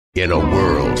In a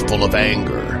world full of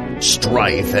anger,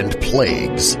 strife, and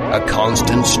plagues, a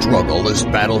constant struggle is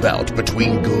battled out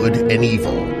between good and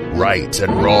evil, right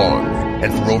and wrong.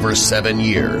 And for over 7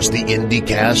 years, the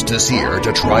IndieCast is here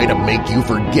to try to make you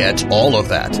forget all of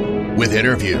that. With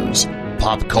interviews,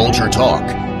 pop culture talk,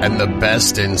 and the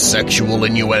best in sexual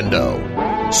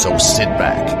innuendo. So sit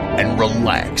back and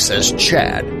relax as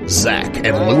Chad, Zach,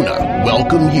 and Luna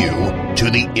welcome you to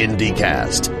the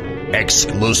IndieCast.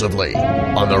 Exclusively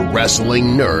on the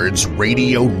Wrestling Nerds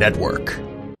Radio Network.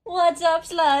 What's up,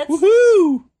 sluts?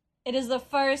 Woohoo! It is the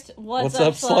first What's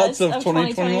Up Sluts of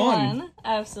 2021.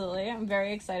 Absolutely. I'm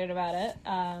very excited about it.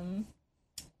 And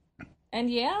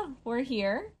yeah, we're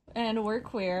here, and we're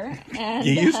queer. And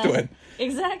Get used to it.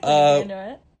 Exactly, we're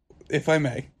into it. If I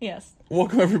may. Yes.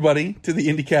 Welcome, everybody, to the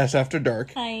IndieCast After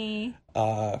Dark. Hi.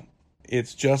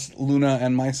 It's just Luna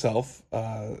and myself,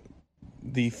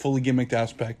 the fully gimmicked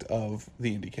aspect of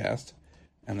the IndieCast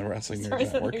and the Wrestling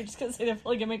Nerds Network. You're just going to say the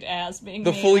fully gimmicked ass being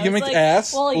the me. fully gimmicked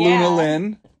ass, well, Luna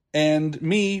Lynn, and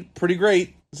me, pretty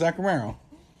great, Zach Romero.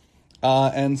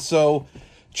 And so,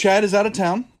 Chad is out of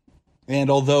town,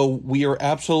 and although we are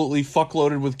absolutely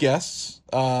fuckloaded with guests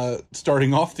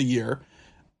starting off the year,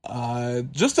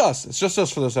 just us. It's just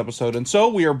us for this episode. And so,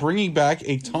 we are bringing back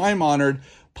a time-honored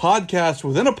podcast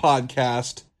within a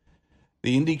podcast.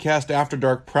 The IndieCast After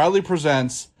Dark proudly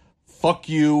presents Fuck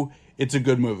You, It's a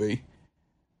Good Movie.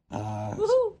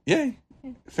 Woohoo! Yay.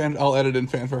 I'll edit in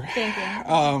fanfare. Thank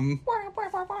you.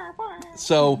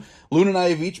 So, Luna and I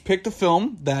have each picked a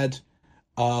film that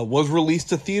was released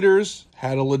to theaters,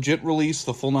 had a legit release,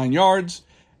 the full 9 yards,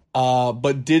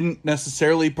 but didn't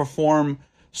necessarily perform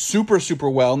super, super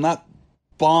well. Not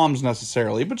bombs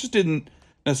necessarily, but just didn't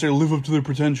necessarily live up to their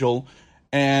potential.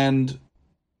 And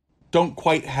don't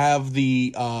quite have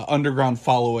the underground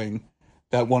following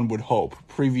that one would hope.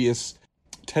 Previous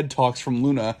TED Talks from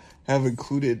Luna have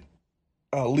included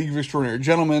League of Extraordinary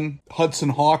Gentlemen. Hudson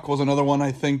Hawk was another one,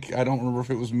 I think. I don't remember if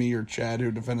it was me or Chad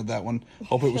who defended that one.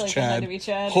 Hope it was Chad.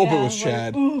 Hope it was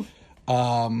Chad.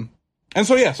 And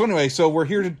so, yeah, so we're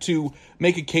here to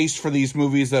make a case for these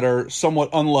movies that are somewhat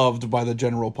unloved by the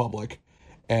general public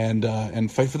and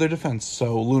fight for their defense.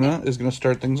 So Luna is going to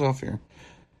start things off here.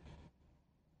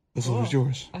 This is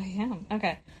yours. I am.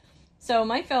 Okay. So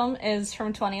my film is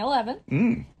from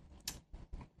 2011.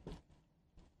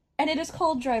 And it is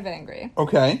called Drive Angry.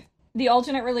 Okay. The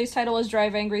alternate release title is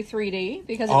Drive Angry 3D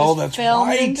because it was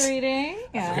filmed in 3D.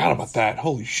 I forgot about that.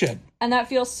 Holy shit. And that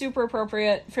feels super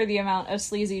appropriate for the amount of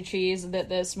sleazy cheese that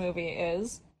this movie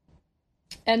is.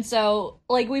 And so,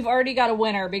 we've already got a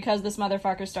winner because this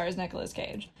motherfucker stars Nicolas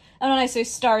Cage. And when I say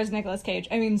stars Nicolas Cage,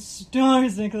 I mean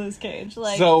stars Nicolas Cage.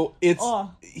 So it's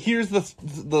here's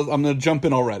the I'm gonna jump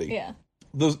in already. Yeah.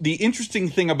 The interesting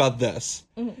thing about this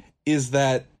is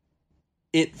that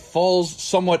it falls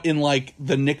somewhat in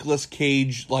the Nicolas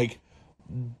Cage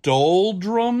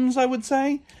doldrums, I would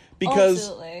say, because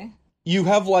absolutely. You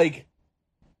have late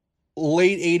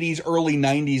 80s, early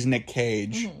 90s Nick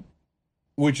Cage.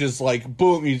 Which is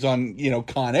boom, he's on,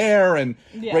 Con Air and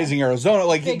Raising Arizona.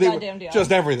 Goddamn deal.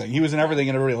 Just everything. He was in everything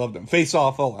and everybody loved him. Face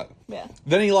Off, all that. Yeah.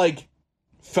 Then he,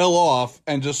 fell off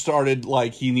and just started,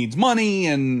 he needs money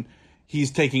and he's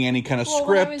taking any kind of script.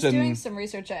 When I was doing some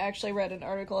research, I actually read an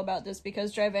article about this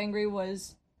because Drive Angry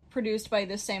was produced by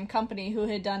the same company who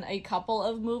had done a couple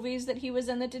of movies that he was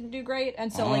in that didn't do great.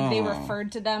 And so, they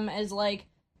referred to them as,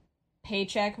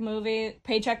 paycheck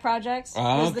projects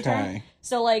was the term.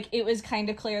 So it was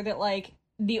kind of clear that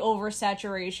the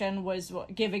oversaturation was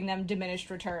giving them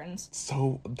diminished returns.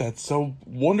 So that's so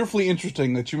wonderfully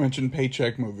interesting that you mentioned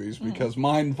paycheck movies because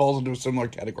mine falls into a similar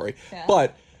category. Yeah.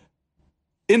 But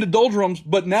into doldrums,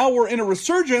 but now we're in a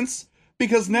resurgence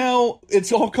because now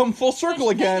it's all come full circle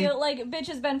again. Bitch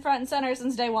has been front and center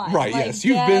since day one. Right, yes.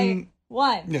 You've been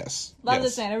one. Yes. Love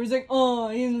this man.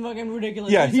 Everyone's he's fucking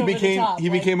ridiculous. Yeah, he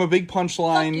became a big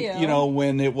punchline,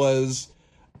 when it was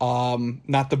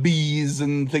not the bees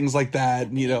and things like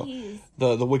that,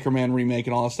 the Wicker Man remake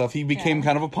and all that stuff. He became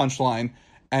kind of a punchline,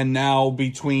 and now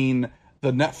between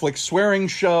the Netflix swearing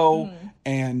show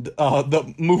and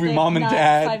the movie Mom and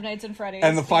Dad Five Nights at Freddy's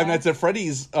and the Five Nights at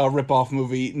Freddy's ripoff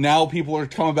movie, now people are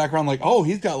coming back around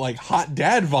he's got hot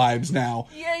dad vibes now.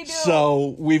 Yeah, he do.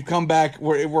 So we've come back.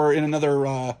 We're in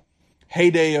another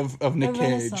heyday of Nick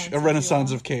Cage, a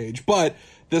renaissance of Cage. But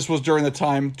this was during the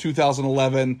time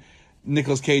 2011.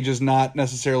 Nicolas Cage is not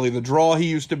necessarily the draw he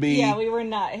used to be. Yeah, we were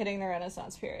not hitting the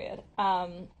renaissance period.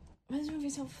 This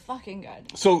movie's so fucking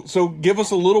good. So give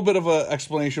us a little bit of an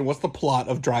explanation. What's the plot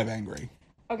of Drive Angry?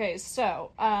 Okay,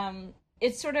 so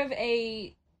it's sort of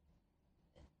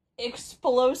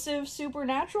explosive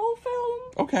supernatural film.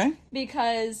 Okay.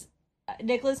 Because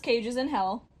Nicolas Cage is in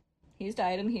hell. He's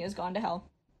died and he has gone to hell.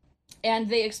 And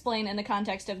they explain in the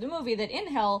context of the movie that in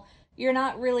hell, you're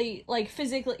not really, like,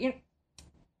 physically...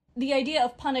 The idea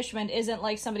of punishment isn't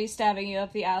like somebody stabbing you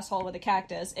up the asshole with a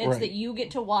cactus. It's that you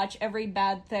get to watch every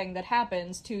bad thing that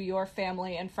happens to your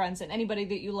family and friends and anybody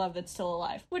that you love that's still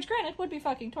alive. Which, granted, would be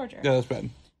fucking torture. Yeah, that's bad.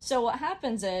 So what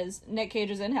happens is, Nick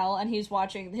Cage is in hell, and he's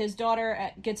watching... His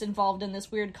daughter gets involved in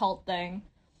this weird cult thing,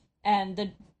 and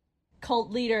the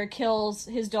cult leader kills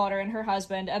his daughter and her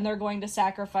husband, and they're going to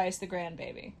sacrifice the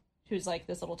grandbaby, who's like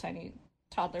this little tiny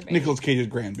toddler baby. Nicolas Cage's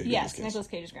grandbaby. Yes, Nicolas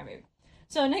Cage's grandbaby.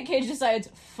 So Nick Cage decides,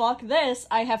 fuck this,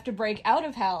 I have to break out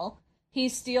of hell. He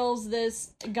steals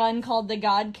this gun called the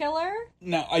God Killer.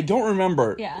 Now, I don't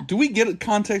remember. Yeah. Do we get a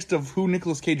context of who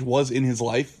Nicolas Cage was in his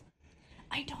life?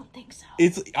 I don't think so.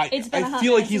 I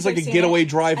feel like he's like a getaway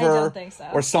driver I don't think so.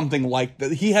 or something like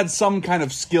that. He had some kind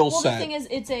of skill set. Well, the thing is,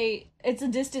 it's a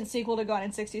distant sequel to Gone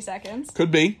in 60 Seconds.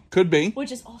 Could be.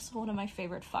 Which is also one of my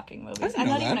favorite fucking movies. I didn't I'm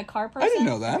know not that. even a car person. I didn't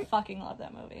know that. I fucking love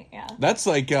that movie, yeah. That's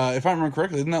like, if I remember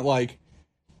correctly, isn't that like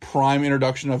prime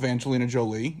introduction of Angelina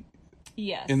Jolie?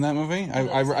 Yes. In that movie?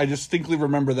 I distinctly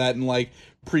remember that in like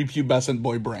prepubescent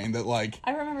boy brain that like...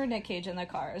 I remember Nick Cage in the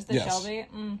cars. The Yes. Shelby.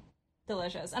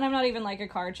 Delicious. And I'm not even like a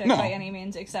car chick by any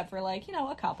means, except for like,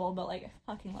 a couple, but like,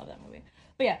 I fucking love that movie.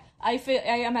 But yeah, I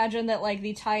imagine that like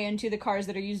the tie-in to the cars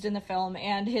that are used in the film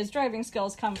and his driving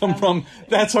skills come from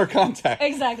that's our contact.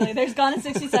 Exactly. There's Gone in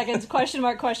 60 Seconds, question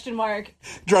mark,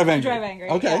 Drive Angry. Drive Angry.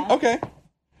 Okay, yeah. okay.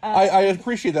 I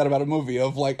appreciate that about a movie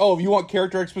of like, oh, if you want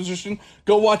character exposition,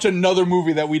 go watch another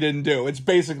movie that we didn't do. It's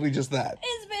basically just that.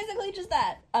 It's basically just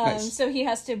that. Nice. So he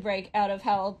has to break out of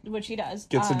hell, which he does.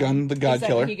 Gets the gun, the God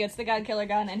Killer. He gets the God Killer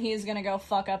gun, and he's gonna go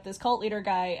fuck up this cult leader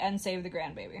guy and save the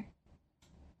grandbaby.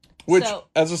 Which,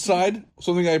 as a side,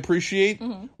 something I appreciate,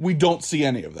 we don't see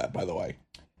any of that, by the way.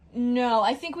 No,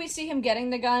 I think we see him getting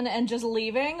the gun and just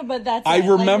leaving, but that's I it.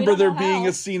 remember like, there being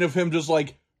a scene of him just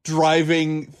like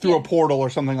driving through a portal or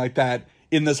something like that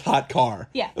in this hot car.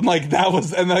 Yeah. And like that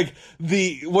was, and like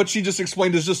what she just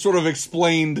explained is just sort of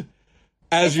explained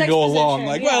as you go along.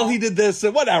 Like, well, he did this,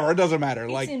 and whatever, it doesn't matter.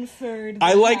 It's like, inferred.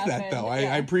 I like happened. that though.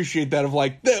 Yeah. I appreciate that of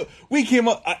like, we came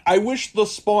up, I wish the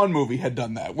Spawn movie had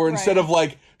done that, where instead of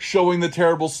like showing the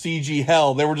terrible CG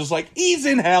hell, they were just like, he's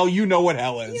in hell, you know what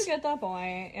hell is. You get that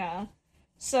point, yeah.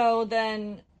 So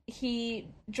then he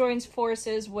joins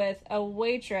forces with a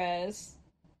waitress,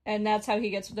 and that's how he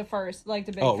gets the first, like,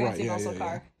 the big fancy muscle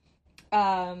car.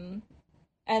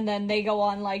 And then they go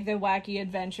on, like, the wacky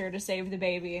adventure to save the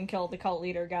baby and kill the cult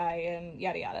leader guy and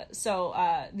yada yada. So,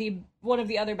 one of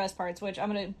the other best parts, which I'm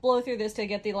gonna blow through this to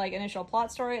get the, like, initial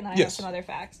plot story, and then I have some other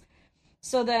facts.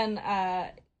 So then,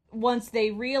 once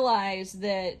they realize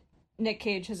that Nick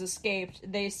Cage has escaped,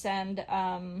 they send,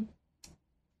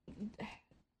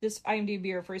 this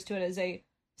IMDb refers to it as a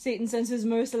Satan sends his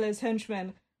merciless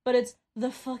henchman, but it's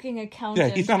the fucking accountant.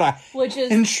 Yeah, he's not a which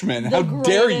is henchman. How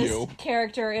dare you?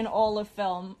 Character in all of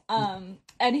film.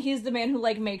 And he's the man who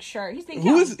like makes sure he's the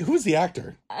who is the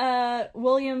actor?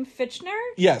 William Fichtner.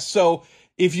 Yes. So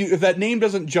if that name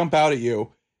doesn't jump out at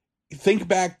you, think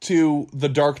back to The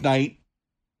Dark Knight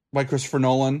by Christopher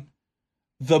Nolan.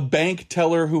 The bank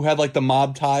teller who had like the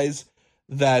mob ties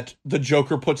that the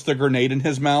Joker puts the grenade in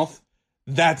his mouth.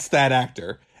 That's that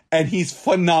actor. And he's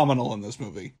phenomenal in this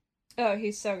movie. Oh,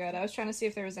 he's so good. I was trying to see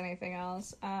if there was anything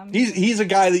else. He's a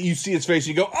guy that you see his face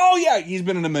and you go, oh yeah, he's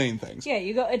been in a million things. Yeah,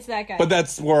 you go, it's that guy. But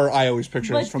that's where I always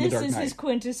picture him from The Dark Knight. But this is his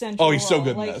quintessential Oh, he's so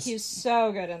good role. in this. He's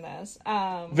so good in this.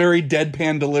 Very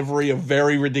deadpan delivery of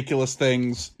very ridiculous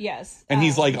things. Yes. And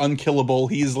he's like unkillable.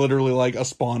 He's literally like a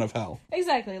spawn of hell.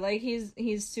 Exactly. Like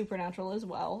he's supernatural as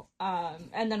well.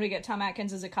 And then we get Tom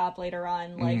Atkins as a cop later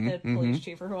on, like the police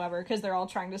chief or whoever, because they're all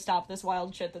trying to stop this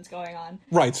wild shit that's going on.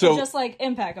 Right. So just like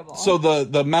impeccable. So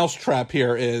the mousetrap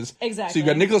here is exactly. So you've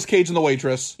got Nicolas Cage and the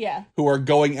waitress, who are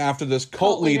going after this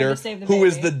cult leader who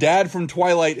is the dad from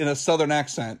Twilight in a southern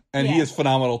accent, and he is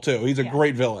phenomenal too. He's a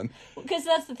great villain. Because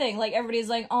that's the thing. Like everybody's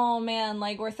like, oh man,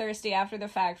 like we're thirsty after the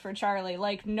fact for Charlie.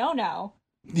 Like no.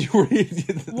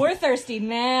 We're thirsty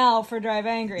now for Drive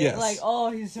Angry. Yes. Like,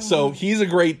 oh, he's so he's a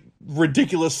great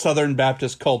ridiculous Southern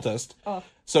Baptist cultist. Oh.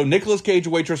 So Nicolas Cage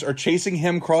and waitress are chasing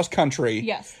him cross country.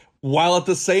 Yes. While at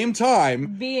the same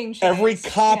time, being chased, every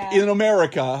cop in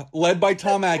America, led by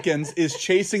Tom Atkins, is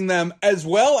chasing them, as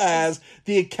well as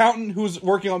the accountant who's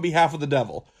working on behalf of the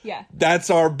devil. Yeah. That's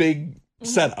our big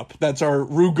setup. That's our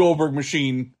Rube Goldberg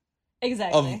machine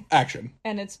of action.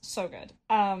 And it's so good.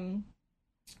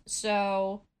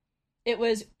 So it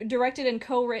was directed and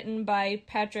co-written by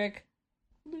Patrick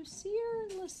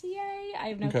Lussier. I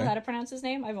have no clue how to pronounce his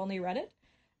name. I've only read it.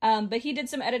 But he did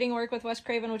some editing work with Wes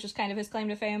Craven, which is kind of his claim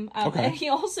to fame. And he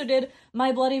also did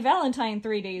My Bloody Valentine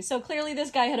 3D. So clearly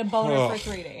this guy had a boner for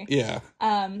 3D. Yeah.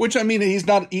 Which, I mean, it's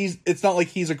not like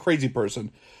he's a crazy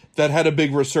person that had a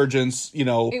big resurgence. You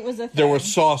know, it was a thing. There were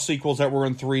Saw sequels that were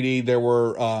in 3D. There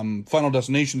were Final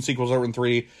Destination sequels that were in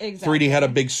 3D. Exactly. 3D had a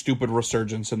big stupid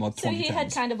resurgence in the 2010s. So he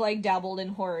had kind of like dabbled in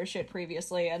horror shit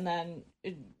previously. And then,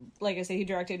 like I said, he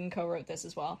directed and co-wrote this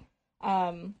as well.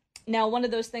 Now, one of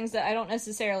those things that I don't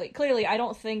necessarily... Clearly, I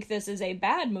don't think this is a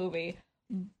bad movie,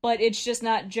 but it's just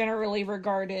not generally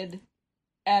regarded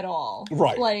at all.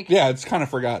 Right. Like, yeah, it's kind of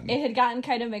forgotten. It had gotten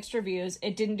kind of mixed reviews.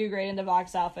 It didn't do great in the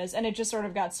box office, and it just sort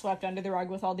of got swept under the rug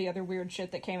with all the other weird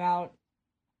shit that came out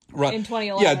in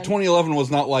 2011. Yeah, 2011 was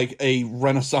not like a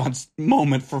renaissance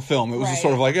moment for film. It was just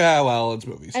sort of like, well, it's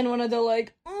movies. And one of the,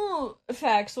 like,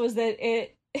 facts was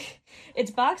that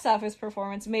its box office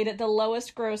performance made it the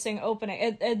lowest grossing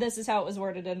opening. This is how it was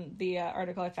worded in the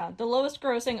article I found. The lowest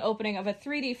grossing opening of a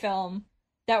 3D film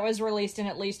that was released in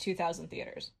at least 2,000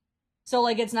 theaters. So,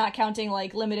 like, it's not counting,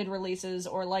 like, limited releases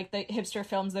or, like, the hipster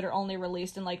films that are only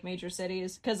released in, like, major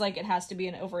cities. Because, like, it has to be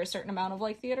in over a certain amount of,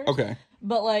 like, theaters. Okay.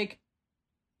 But, like,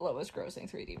 lowest grossing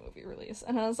 3D movie release.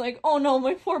 And I was like, oh no,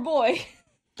 my poor boy.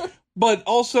 But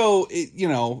also, you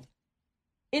know...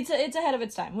 It's ahead of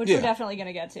its time, which we're definitely going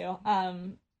to get to.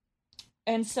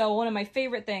 And so one of my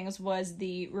favorite things was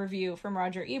the review from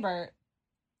Roger Ebert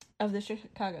of the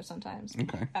Chicago Sun-Times.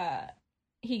 Okay.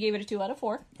 He gave it a 2 out of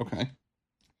 4. Okay.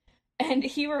 And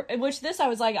I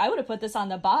was like, I would have put this on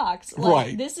the box. Like,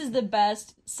 right. This is the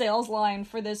best sales line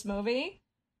for this movie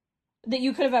that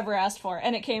you could have ever asked for.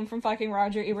 And it came from fucking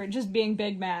Roger Ebert just being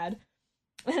big mad.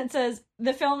 And it says,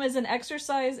 the film is an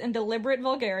exercise in deliberate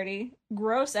vulgarity,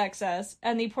 gross excess,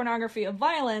 and the pornography of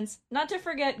violence, not to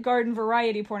forget garden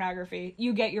variety pornography.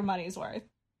 You get your money's worth.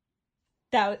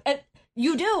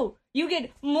 You do! You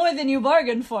get more than you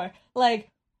bargained for. Like,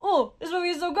 oh, this movie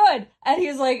is so good! And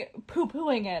he's like,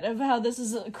 poo-pooing it, of how this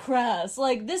is crass.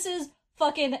 Like, this is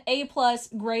fucking A+,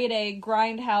 grade A,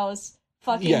 grindhouse,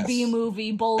 fucking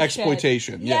B-movie bullshit.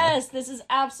 Exploitation, Yes, this is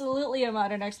absolutely a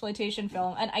modern exploitation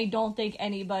film, and I don't think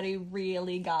anybody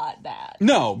really got that.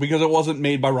 No, because it wasn't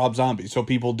made by Rob Zombie, so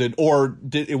people it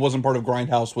wasn't part of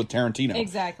Grindhouse with Tarantino.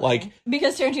 Exactly. Like,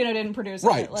 because Tarantino didn't produce it.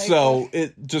 Right, so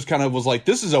it just kind of was like,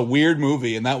 this is a weird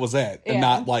movie, and that was it. And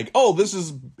not like, oh, this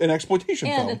is an exploitation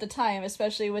film. And at the time,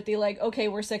 especially with the, like, okay,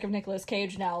 we're sick of Nicolas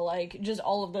Cage now, like, just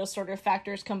all of those sort of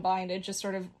factors combined, it just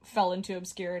sort of fell into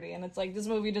obscurity, and it's like, this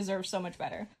movie deserves so much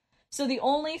better. So the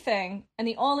only thing, and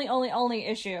the only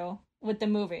issue with the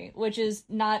movie, which is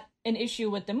not an issue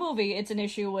with the movie, it's an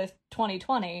issue with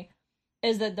 2020,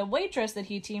 is that the waitress that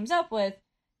he teams up with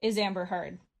is Amber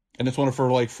Heard. And it's one of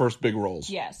her, like, first big roles.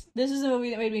 Yes. This is a movie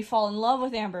that made me fall in love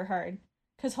with Amber Heard,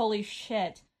 because holy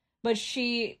shit. But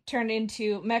she turned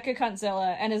into Mecha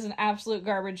Cuntzilla and is an absolute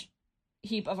garbage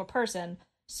heap of a person.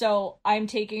 So I'm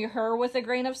taking her with a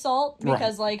grain of salt,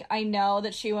 because, like, I know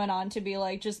that she went on to be,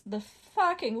 like, just the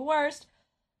fucking worst.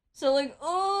 So, like,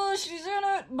 oh, she's in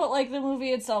it. But, like, the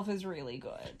movie itself is really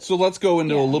good. So let's go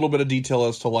into a little bit of detail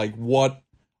as to, like, what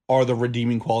are the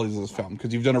redeeming qualities of this film.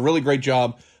 Because you've done a really great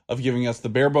job of giving us the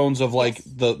bare bones of, like,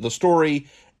 the story,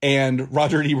 and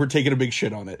Roger Ebert taking a big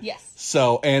shit on it. Yes.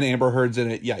 So, and Amber Heard's in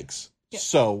it, yikes. Yes.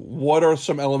 So, what are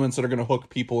some elements that are going to hook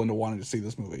people into wanting to see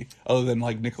this movie, other than,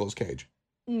 like, Nicolas Cage?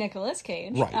 Nicolas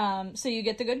Cage. Right. So you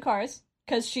get the good cars,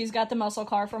 because she's got the muscle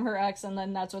car from her ex, and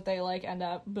then that's what they, like, end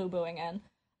up boo-booing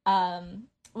in.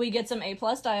 We get some A+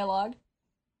 dialogue.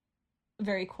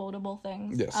 Very quotable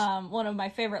things. Yes. One of my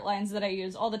favorite lines that I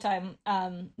use all the time,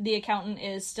 the accountant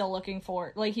is still looking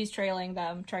for, like, he's trailing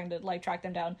them, trying to, like, track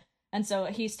them down. And so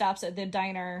he stops at the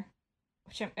diner,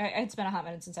 which it's been a hot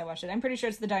minute since I watched it. I'm pretty sure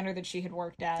it's the diner that she had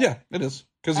worked at. Yeah, it is.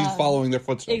 Because he's following their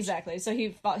footsteps. Exactly. So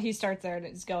he starts there and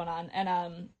it's going on.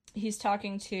 And he's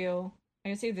talking to, I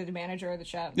guess either the manager or the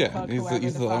chef. Yeah, cook,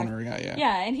 he's the owner guy, yeah.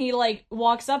 Yeah, and he, like,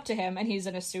 walks up to him, and he's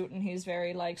in a suit, and he's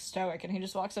very, like, stoic, and he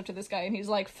just walks up to this guy, and he's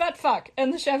like, fat fuck.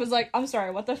 And the chef is like, I'm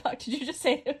sorry, what the fuck did you just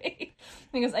say to me?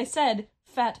 And he goes, I said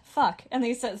fat fuck. And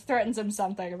he threatens him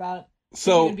something about he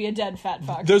would be a dead fat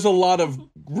fuck. There's a lot of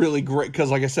really great,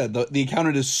 because like I said, the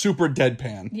accountant is super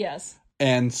deadpan. Yes.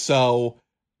 And so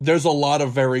there's a lot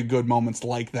of very good moments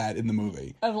like that in the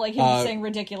movie. Of, like, him saying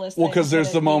ridiculous things. Well, because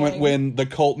there's the moment when the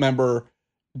cult member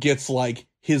gets, like,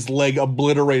 his leg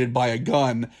obliterated by a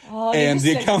gun, and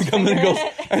the accountant comes in and goes,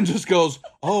 and just goes,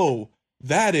 oh,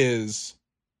 that is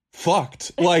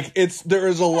fucked. Like, there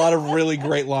is a lot of really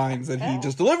great lines that he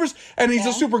just delivers, and he's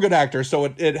a super good actor, so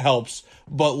it helps.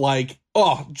 But, like,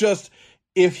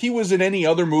 if he was in any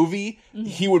other movie,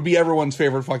 he would be everyone's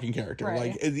favorite fucking character.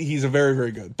 Right. Like, he's a very,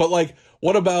 very good. But, like,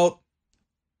 what about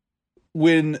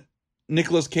when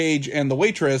Nicolas Cage and the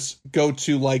waitress go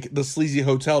to, like, the sleazy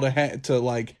hotel to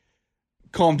like,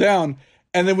 calm down,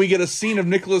 and then we get a scene of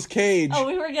Nicolas Cage. Oh,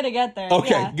 we were gonna get there.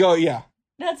 Okay, yeah.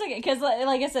 That's okay, because,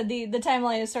 like I said, the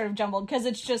timeline is sort of jumbled, because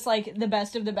it's just, like, the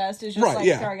best of the best is just,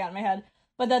 throwing out in my head.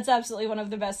 But that's absolutely one of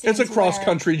the best scenes. It's a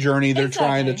cross-country journey. They're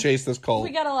trying to chase this cult.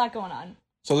 We got a lot going on.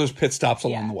 So there's pit stops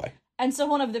along the way. And so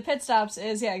one of the pit stops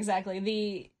is,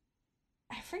 exactly,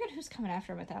 I forget who's coming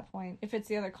after him at that point. If it's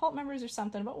the other cult members or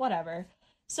something, but whatever.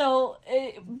 So,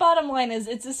 bottom line is,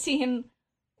 it's a scene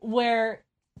where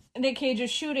Nick Cage is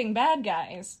shooting bad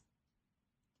guys.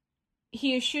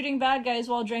 He is shooting bad guys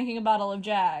while drinking a bottle of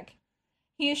Jack.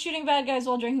 I'm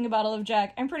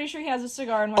pretty sure he has a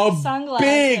cigar and wears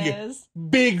sunglasses.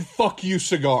 Big fuck you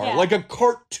cigar. Yeah. Like a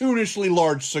cartoonishly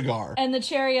large cigar. And the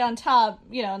cherry on top,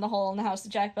 in the hole in the house that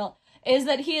Jack built, is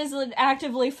that he is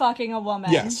actively fucking a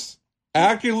woman. Yes.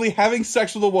 Actively having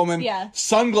sex with a woman. Yeah.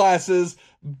 Sunglasses,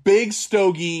 big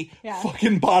stogie,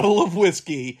 fucking bottle of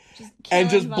whiskey, and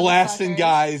just blasting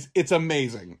guys. It's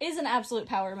amazing. Is an absolute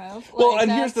power move. Well,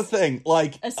 and here's the thing.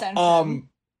 Like, Ascension.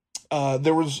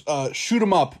 there was Shoot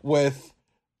 'Em Up with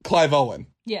Clive Owen.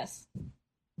 Yes.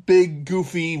 Big,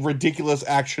 goofy, ridiculous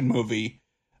action movie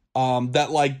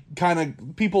that, like, kind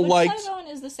of people liked. Clive Owen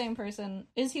is the same person.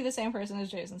 Is he the same person as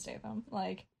Jason Statham?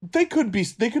 Like, they could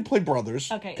play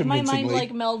brothers. Okay, in my mind,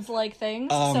 like, melds like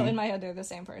things, so in my head they're the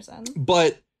same person.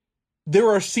 But there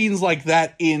are scenes like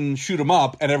that in Shoot 'Em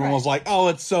Up, and everyone was like, "Oh,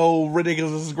 it's so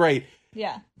ridiculous! This is great."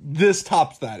 Yeah. This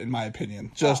tops that, in my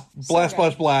opinion. Just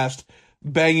blast,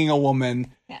 banging a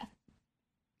woman. Yeah.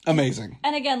 Amazing.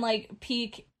 And again, like,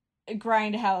 peak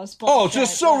grindhouse bullshit. Oh,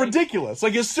 just so ridiculous.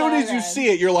 Like, as soon as you see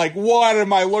it, you're like, what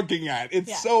am I looking at?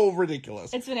 It's so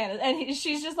ridiculous. It's bananas. And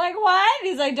she's just like, what?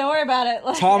 He's like, don't worry about it.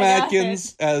 Like, Tom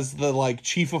Atkins as the, like,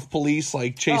 chief of police,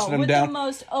 like, chasing him down. With the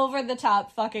most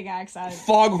over-the-top fucking accent.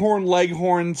 Foghorn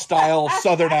Leghorn style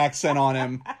southern accent on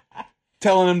him.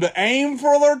 Telling him to aim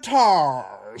for their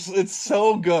tars. It's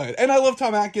so good. And I love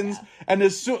Tom Atkins. And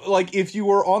if you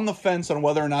were on the fence on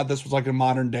whether or not this was like a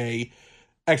modern day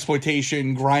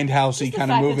exploitation, grindhousey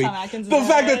kind of movie, the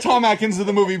fact that Tom Atkins in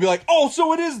the movie be like, oh,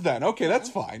 so it is then. Okay, that's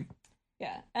fine.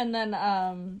 Yeah. And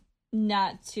then,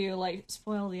 not to, like,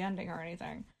 spoil the ending or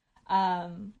anything,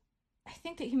 I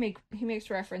think that he makes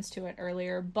reference to it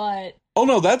earlier, but... Oh,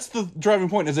 no, that's the driving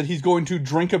point, is that he's going to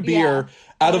drink a beer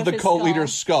out of the cult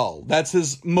leader's skull. That's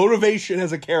his motivation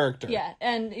as a character. Yeah,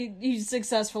 and he's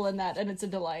successful in that, and it's a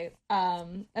delight.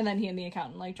 And then he and the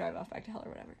accountant, like, drive off back to hell or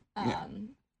whatever.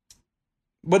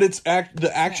 But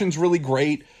the action's really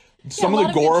great. Some of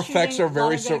the gore effects are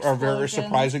very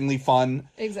surprisingly fun.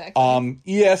 Exactly.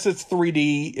 Yes, it's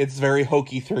 3D. It's very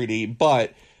hokey 3D,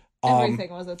 but... everything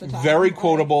was at the time. Very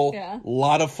quotable. A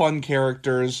lot of fun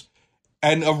characters.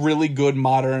 And a really good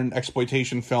modern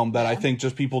exploitation film that I think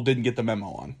just people didn't get the memo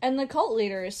on. And the cult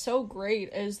leader is so great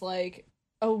as, like,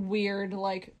 a weird,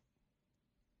 like,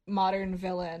 modern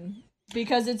villain.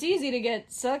 Because it's easy to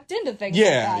get sucked into things like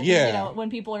that. Yeah. When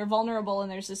people are vulnerable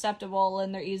and they're susceptible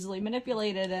and they're easily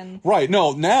manipulated and... Right.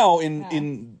 No, now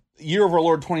in Year of Our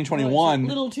Lord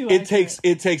 2021, it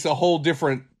takes a whole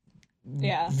different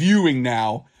viewing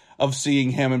now of seeing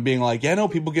him and being like,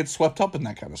 people get swept up in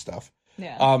that kind of stuff.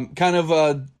 Yeah. Kind of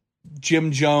a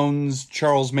Jim Jones,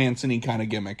 Charles Manson-y kind of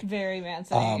gimmick. Very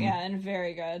Manson-y, and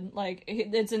very good. Like,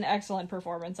 it's an excellent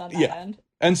performance on that end.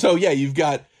 And so, you've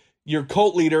got your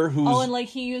cult leader who's... Oh, and, like,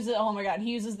 he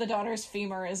uses the daughter's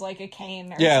femur as, like, a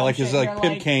cane or like his, like,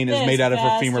 pimp cane is made out of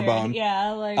her femur bone.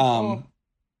 Yeah, like,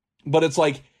 But it's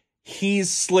like,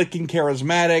 he's slick and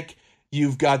charismatic.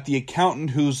 You've got the accountant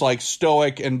who's, like,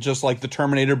 stoic and just like the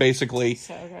Terminator, basically.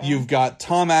 So good. You've got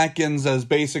Tom Atkins as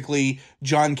basically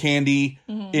John Candy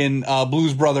in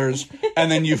Blues Brothers. And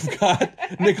then you've got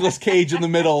Nicolas Cage in the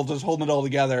middle, just holding it all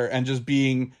together and just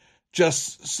being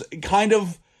just kind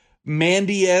of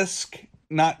Mandy-esque,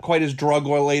 not quite as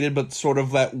drug-related, but sort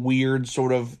of that weird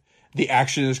sort of the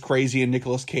action is crazy and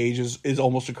Nicolas Cage is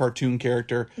almost a cartoon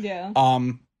character. Yeah.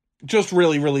 Just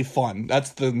really, really fun.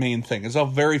 That's the main thing. It's a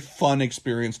very fun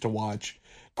experience to watch.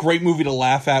 Great movie to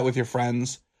laugh at with your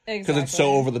friends. Because it's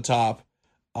so over the top.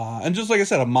 And just like I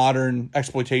said, a modern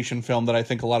exploitation film that I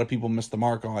think a lot of people missed the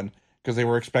mark on. Because they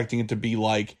were expecting it to be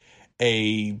like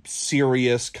a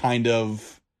serious kind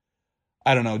of,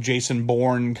 I don't know, Jason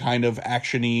Bourne kind of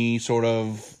action-y sort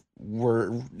of, where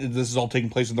this is all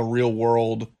taking place in the real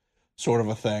world sort of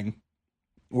a thing.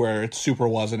 Where it super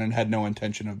wasn't and had no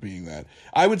intention of being that.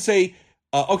 I would say,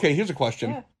 okay, here's a question.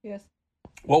 Yeah, yes.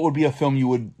 What would be a film you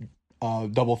would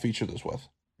double feature this with.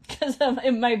 Because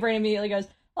my brain immediately goes,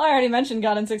 well, I already mentioned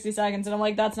Gone in 60 Seconds, and I'm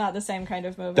like, that's not the same kind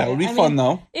of movie. That would be fun,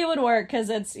 though. It would work, because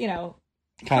it's, kind of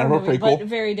a movie, prequel. but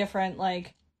very different,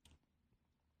 like...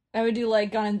 I would do,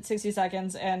 like, Gone in 60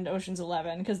 Seconds and Ocean's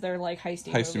 11, because they're, like,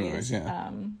 heisty movies.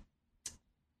 Yeah.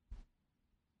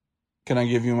 Can I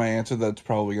give you my answer? That's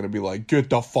probably going to be like, get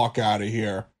the fuck out of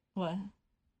here. What?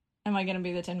 Am I going to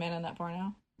be the Tin Man in that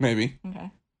porno? Maybe. Okay.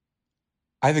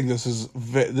 I think this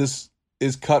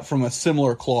is cut from a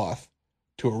similar cloth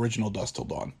to original Dusk Till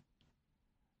Dawn.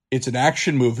 It's an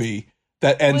action movie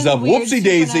that ends up, whoopsie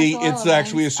daisy, it's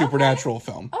actually a supernatural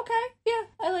film. Okay, yeah,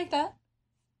 I like that.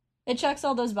 It checks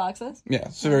all those boxes. Yeah,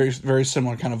 it's a very, very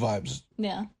similar kind of vibes.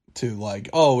 Yeah. To like,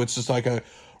 oh, it's just like a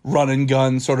run and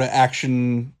gun sort of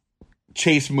action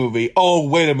chase movie. Oh,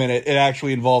 wait a minute, it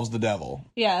actually involves the devil.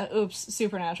 Yeah, oops,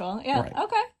 supernatural. Yeah, right.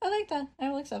 Okay, I like that. I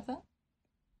will accept that.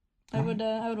 I would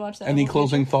watch that. Any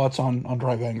closing thoughts on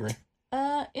Drive Angry?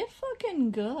 It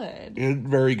fucking good.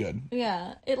 Very good.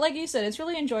 Yeah, it, like you said, it's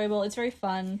really enjoyable. It's very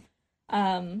fun.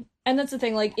 And that's the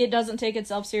thing, like, it doesn't take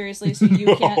itself seriously, so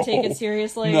you can't take it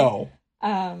seriously. No.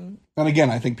 And again,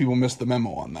 I think people missed the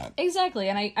memo on that. Exactly,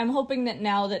 and I'm hoping that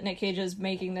now that Nick Cage is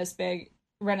making this big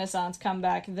Renaissance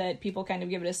comeback, that people kind of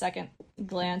give it a second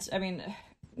glance. I mean,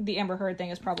 the Amber Heard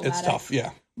thing is problematic. It's tough,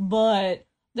 yeah. But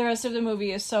the rest of the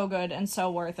movie is so good and so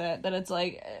worth it that it's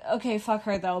like, okay, fuck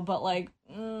her though, but like,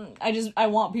 I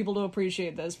want people to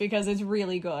appreciate this because it's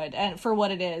really good and for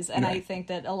what it is, and I think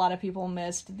that a lot of people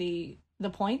missed the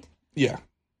point. Yeah.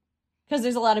 Because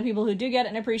there's a lot of people who do get it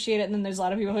and appreciate it, and then there's a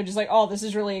lot of people who are just like, oh, this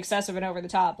is really excessive and over the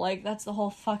top. Like, that's the whole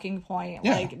fucking point.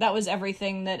 Yeah. Like, that was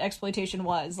everything that exploitation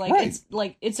was. Like,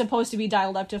 right. It's supposed to be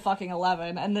dialed up to fucking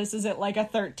 11, and this is at like a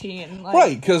 13. Like,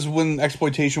 right, because when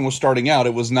exploitation was starting out,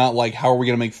 it was not like, how are we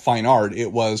going to make fine art?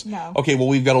 It was, okay, well,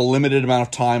 we've got a limited amount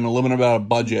of time, a limited amount of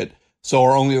budget, so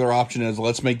our only other option is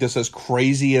let's make this as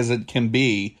crazy as it can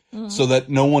be, so that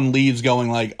no one leaves going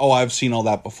like, oh, I've seen all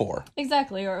that before.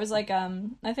 Exactly, or it was like,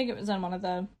 I think it was on one of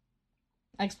the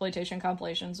exploitation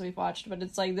compilations we've watched, but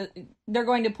it's like, they're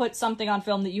going to put something on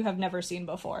film that you have never seen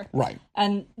before. Right.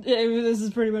 And this is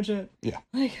pretty much it. Yeah.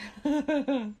 Like,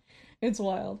 it's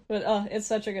wild, but it's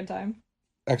such a good time.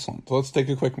 Excellent. So let's take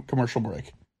a quick commercial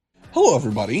break. Hello,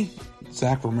 everybody.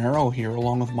 Zach Romero here,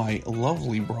 along with my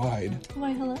lovely bride,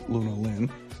 Why, hello. Luna Lynn,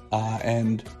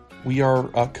 and we are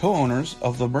co-owners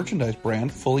of the merchandise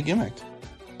brand Fully Gimmicked.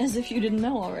 As if you didn't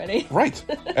know already. Right.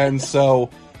 And so,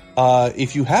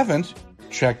 if you haven't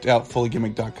checked out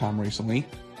fullygimmick.com recently,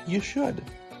 you should,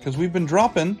 because we've been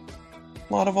dropping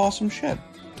a lot of awesome shit.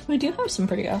 We do have some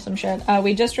pretty awesome shit.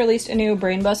 We just released a new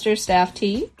Brainbuster staff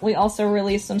tee. We also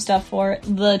released some stuff for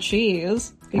the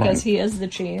cheese, because he is the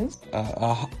cheese.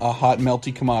 A hot,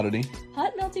 melty commodity.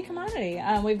 Hot, melty commodity.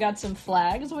 We've got some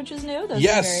flags, which is new. Those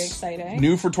are very exciting.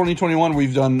 New for 2021,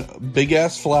 we've done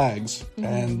big-ass flags,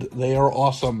 and they are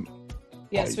awesome.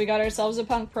 Yes, we got ourselves a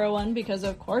Punk Pro one, because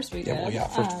of course we did. Well, yeah,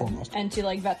 first and foremost. And to,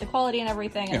 like, vet the quality and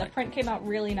everything, and the print came out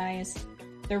really nice.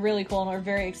 They're really cool, and we're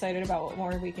very excited about what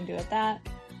more we can do with that.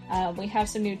 We have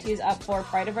some new tees up for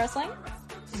Pride of Wrestling.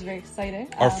 This is very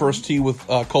exciting. Our first tee with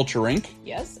Culture Inc.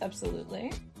 Yes,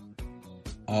 absolutely.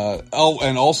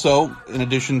 And also, in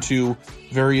addition to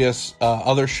various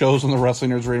other shows on the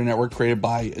Wrestling Nerds Radio Network created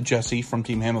by Jesse from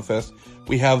Team Hammerfist,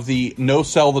 we have the No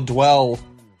Sell the Dwell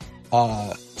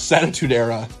Satitude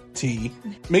Era tee.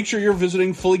 Make sure you're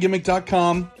visiting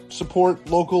fullygimmick.com. Support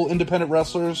local independent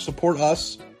wrestlers. Support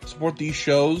us. Support these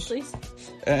shows. Please.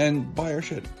 And buy our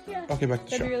shit. Yeah. Okay, back to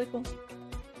the show. That'd be really cool.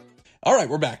 All right,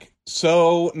 we're back.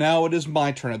 So now it is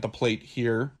my turn at the plate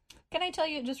here. Can I tell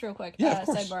you just real quick? Yeah, of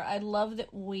course. Sidebar. I love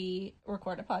that we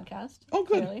record a podcast. Oh,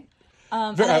 good. Clearly.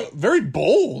 Very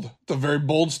bold. It's a very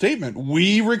bold statement.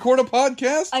 We record a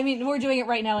podcast? I mean, we're doing it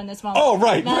right now in this moment. Oh,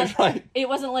 right. It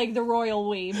wasn't like the royal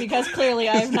we, because clearly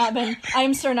I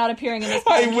am sir not appearing in this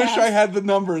podcast. I wish I had the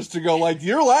numbers to go like,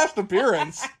 your last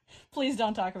appearance. Please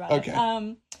don't talk about it.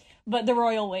 Okay. But the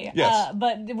royal we. Yes.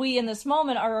 But we, in this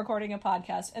moment, are recording a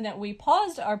podcast, and that we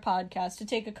paused our podcast to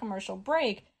take a commercial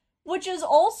break, which is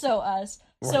also us.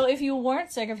 Right. So if you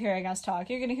weren't sick of hearing us talk,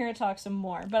 you're going to hear it talk some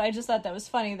more. But I just thought that was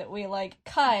funny that we, like,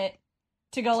 cut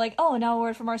to go like, oh, now a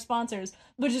word from our sponsors.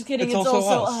 But just kidding, it's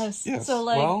also us. Yes. So,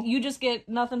 like, you just get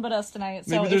nothing but us tonight.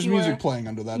 So maybe there's music playing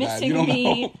under that ad. You don't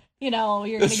know. You know,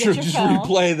 you're going to get true. your Just fill.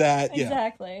 replay that. Yeah.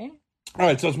 Exactly. All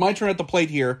right, so it's my turn at the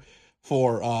plate here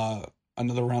for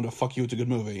another round of Fuck You, It's a Good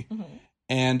Movie. Mm-hmm.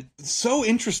 And it's so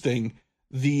interesting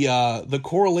the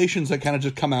correlations that kind of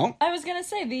just come out. I was gonna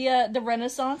say the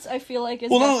Renaissance. I feel like is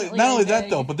not only that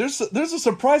though, but there's a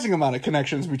surprising amount of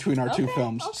connections between our two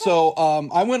films. Okay. So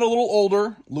I went a little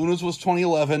older. Luna's was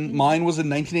 2011. Mm-hmm. Mine was in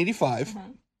 1985.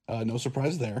 Mm-hmm. No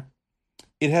surprise there.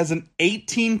 It has an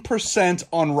 18%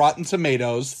 on Rotten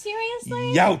Tomatoes.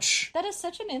 Seriously? Youch. That is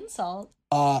such an insult.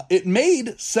 It made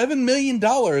 $7 million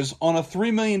on a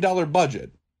 $3 million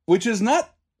budget, which is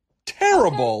not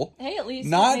terrible. Okay. Hey, at least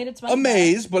not it made its money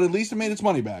amazed, back. But at least it made its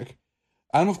money back.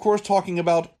 I'm, of course, talking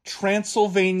about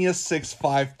Transylvania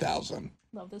 6-5000.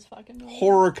 Love this fucking movie.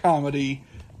 Horror comedy.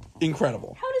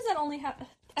 Incredible. How does that only happen?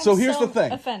 So here's the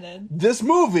thing. Offended. This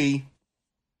movie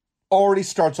already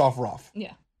starts off rough.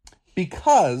 Yeah.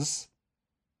 Because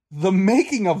the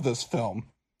making of this film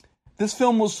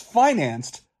was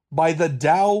financed by the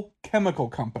Dow Chemical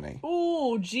Company.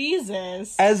 Ooh,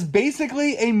 Jesus. As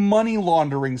basically a money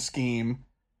laundering scheme.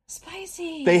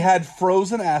 Spicy. They had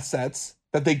frozen assets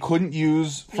that they couldn't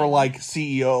use for like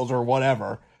CEOs or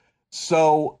whatever.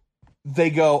 So they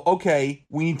go, okay,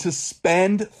 we need to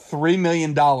spend $3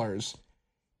 million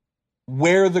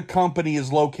where the company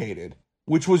is located,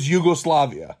 which was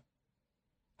Yugoslavia.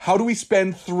 How do we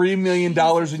spend $3 million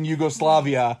in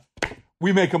Yugoslavia?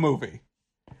 We make a movie.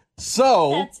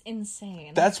 So that's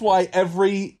insane. That's why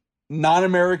every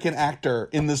non-American actor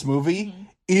in this movie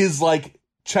is like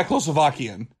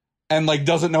Czechoslovakian and like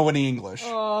doesn't know any English.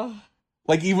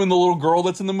 Like even the little girl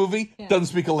that's in the movie doesn't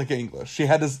speak a lick of English. She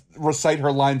had to recite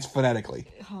her lines phonetically.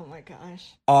 Oh my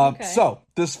gosh. Okay. So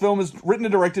this film is written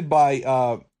and directed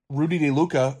by Rudy De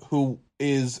Luca, who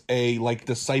is a like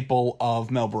disciple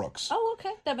of Mel Brooks. Oh,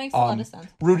 okay. That makes a lot of sense.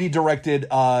 Rudy directed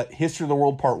History of the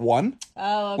World Part 1.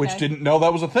 Oh, okay. Which didn't know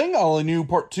that was a thing. I only knew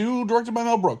Part 2 directed by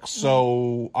Mel Brooks.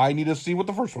 So I need to see what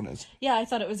the first one is. Yeah, I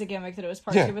thought it was a gimmick that it was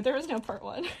Part 2, but there was no Part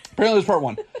 1. Apparently it was Part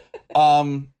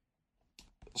 1.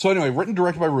 So anyway, written and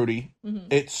directed by Rudy. Mm-hmm.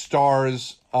 It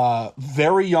stars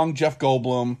very young Jeff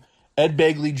Goldblum, Ed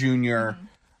Begley Jr.,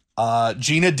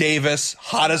 Gina Davis,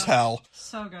 hot as hell.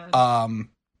 So good.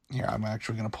 Here, I'm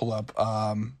actually going to pull up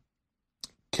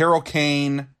Carol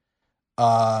Kane,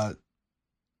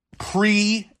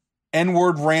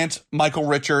 pre-N-word rant Michael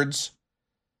Richards.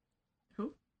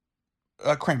 Who?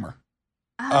 Kramer.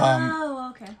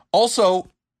 Oh, okay. Also,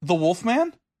 the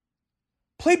Wolfman,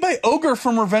 played by Ogre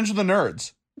from Revenge of the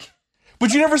Nerds.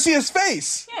 But you never see his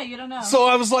face. Yeah, you don't know. So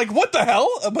I was like, what the hell?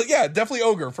 But yeah, definitely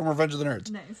Ogre from Revenge of the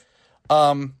Nerds. Nice.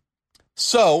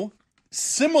 So,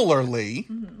 similarly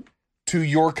to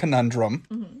your conundrum,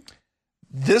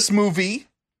 this movie,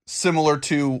 similar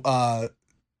to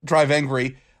Drive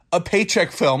Angry, a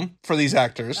paycheck film for these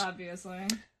actors. Obviously.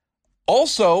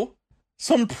 Also,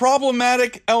 some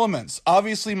problematic elements.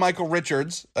 Obviously, Michael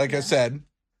Richards, like I said,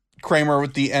 Kramer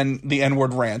with the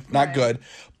N-word rant, not good.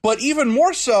 But even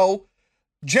more so,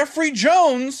 Jeffrey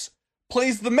Jones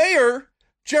plays the mayor.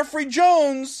 Jeffrey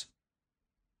Jones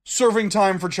serving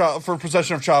time for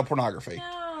possession of child pornography.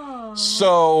 No.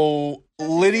 So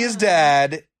Lydia's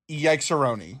dad,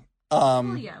 yikes-a-roni.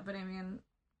 Well, yeah, but I mean,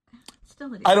 still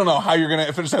Lydia's I don't know how you're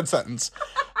gonna finish that sentence.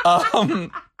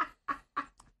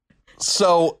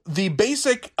 So the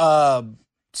basic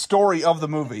story of the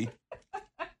movie.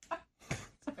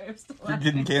 You're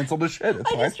getting canceled as shit.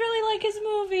 I just really like his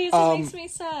movies. It makes me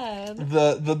sad.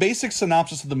 The basic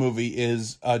synopsis of the movie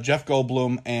is Jeff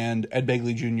Goldblum and Ed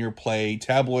Begley Jr. play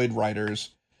tabloid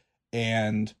writers,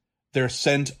 and they're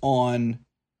sent on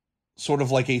sort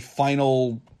of like a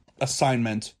final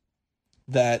assignment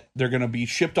that they're going to be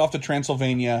shipped off to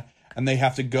Transylvania, and they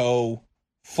have to go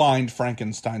find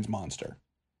Frankenstein's monster.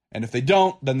 And if they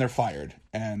don't, then they're fired.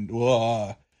 And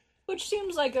which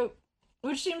seems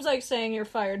like saying you're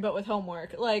fired, but with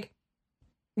homework. Like,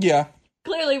 yeah,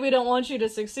 clearly we don't want you to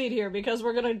succeed here because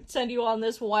we're gonna send you on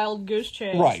this wild goose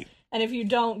chase, right? And if you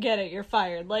don't get it, you're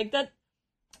fired. Like that's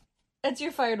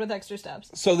you're fired with extra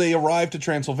steps. So they arrive to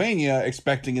Transylvania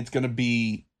expecting it's gonna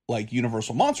be like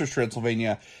Universal Monsters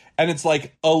Transylvania, and it's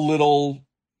like a little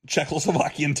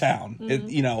Czechoslovakian town,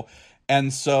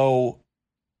 and so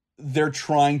they're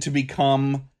trying to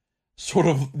become sort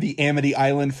of the Amity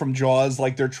Island from Jaws,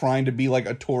 like they're trying to be like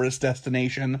a tourist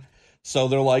destination. So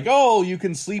they're like, oh, you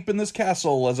can sleep in this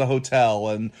castle as a hotel,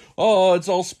 and oh, it's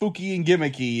all spooky and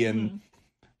gimmicky and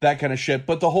that kind of shit.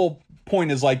 But the whole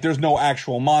point is like, there's no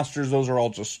actual monsters. Those are all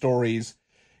just stories,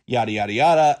 yada, yada,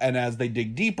 yada. And as they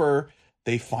dig deeper,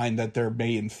 they find that there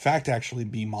may in fact actually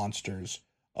be monsters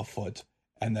afoot,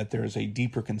 and that there is a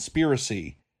deeper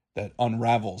conspiracy that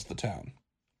unravels the town.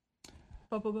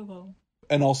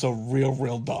 And also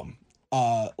real dumb.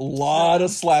 Lot of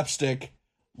slapstick,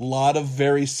 lot of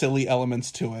very silly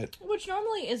elements to it. Which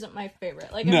normally isn't my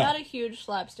favorite. Like, No. I'm not a huge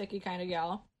slapsticky kind of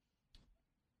gal.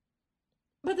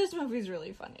 But this movie's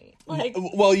really funny. Like,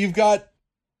 Well, you've got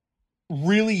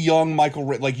really young like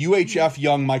UHF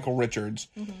young Michael Richards.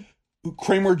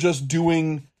 Kramer just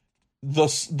doing the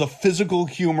physical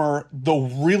humor, the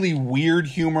really weird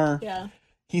humor. yeah.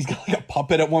 He's got like a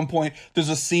puppet at one point. There's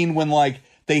a scene when like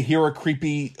they hear a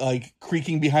creepy like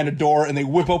creaking behind a door and they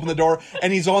whip open the door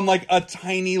and he's on like a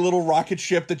tiny little rocket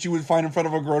ship that you would find in front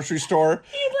of a grocery store.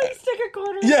 He'd like stick a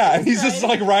quarter. Yeah, and he's just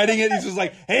like riding it. He's just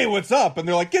like, "Hey, what's up?" And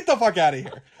they're like, "Get the fuck out of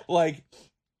here!" Like,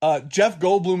 Jeff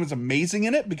Goldblum is amazing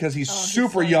in it because he's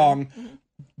super young,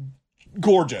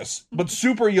 gorgeous, but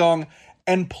super young,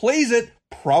 and plays it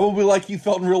probably like he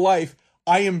felt in real life.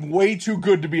 I am way too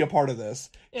good to be a part of this.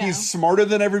 Yeah. He's smarter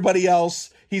than everybody else.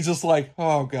 He's just like,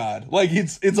 oh god, like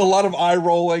it's a lot of eye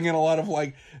rolling and a lot of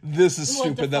like, this is What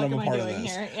the stupid that fuck I'm a am I part of doing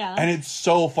this. here? Yeah. And it's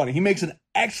so funny. He makes an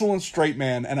excellent straight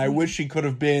man, and I wish he could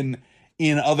have been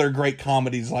in other great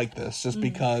comedies like this, just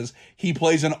because he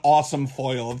plays an awesome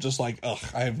foil of just like, ugh,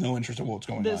 I have no interest in what's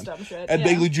going This on. dumb shit. Ed yeah.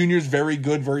 Begley Jr. is very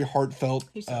good, very heartfelt,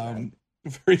 He's so good.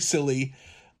 very silly.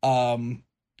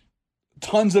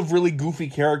 Tons of really goofy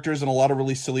characters and a lot of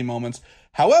really silly moments.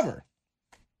 However,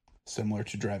 similar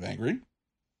to Drive Angry,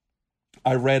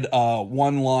 I read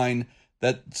one line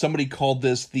that somebody called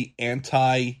this the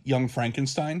anti-Young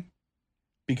Frankenstein,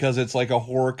 because it's like a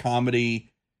horror comedy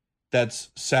that's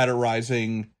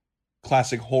satirizing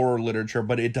classic horror literature,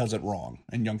 but it does it wrong,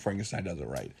 and Young Frankenstein does it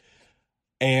right.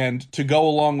 And to go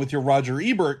along with your Roger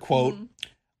Ebert quote,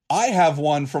 I have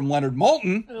one from Leonard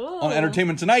Maltin on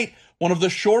Entertainment Tonight, one of the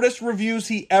shortest reviews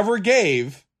he ever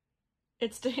gave.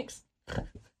 It stinks.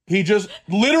 He just,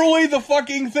 literally the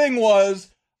fucking thing was,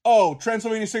 oh,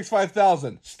 Transylvania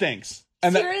 65000 stinks.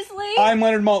 And Seriously? I'm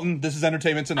Leonard Maltin, this is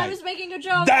Entertainment Tonight. I was making a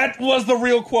joke. That was the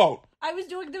real quote. I was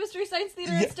doing the Mystery Science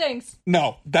Theater. It stinks.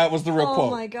 No, that was the real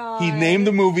quote. Oh my god. He named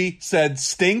the movie, said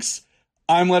stinks.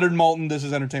 I'm Leonard Maltin, this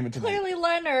is Entertainment Tonight. Clearly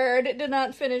Leonard did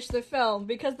not finish the film,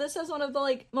 because this has one of the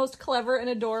like most clever and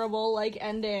adorable like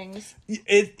endings.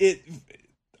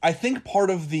 I think part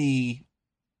of the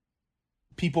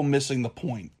people missing the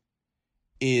point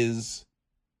is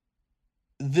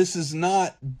this is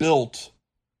not built,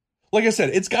 like I said,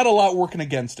 it's got a lot working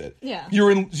against it. Yeah. You're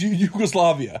in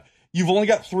Yugoslavia. You've only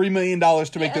got $3 million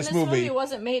to make this movie. This movie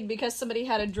wasn't made because somebody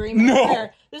had a dream. No.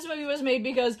 This movie was made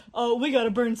because, oh, we gotta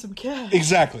burn some cash.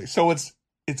 Exactly. So it's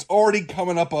already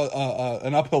coming up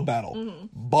an uphill battle. Mm-hmm.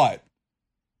 But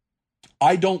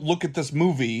I don't look at this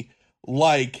movie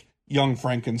like Young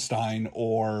Frankenstein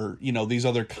or, these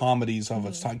other comedies of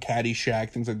its time, Caddyshack,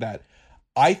 things like that.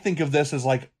 I think of this as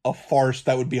like a farce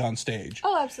that would be on stage.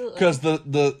 Oh, absolutely. Because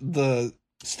the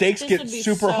stakes this get would be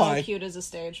super so high. cute as a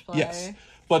stage play. Yes.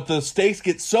 But the stakes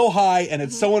get so high and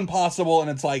it's so impossible, and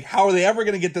it's like, how are they ever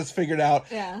going to get this figured out?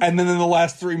 Yeah. And then in the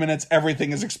last 3 minutes,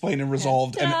 everything is explained and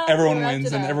resolved, and Ta-da, everyone we wrapped wins,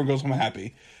 it and up. everyone goes home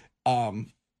happy.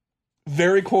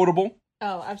 Very quotable,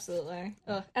 Oh, absolutely.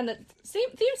 Ugh. And the theme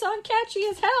song, catchy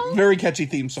as hell. very catchy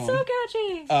theme song. So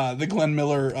catchy. The Glenn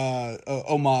Miller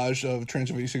homage of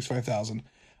Transylvania 65000.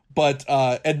 But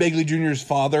Ed Begley Jr.'s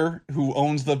father, who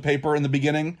owns the paper in the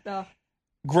beginning, Oh.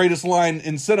 greatest line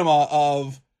in cinema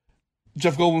of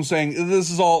Jeff Goldblum saying, this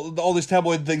is all these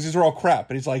tabloid things, these are all crap.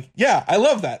 And he's like, yeah, I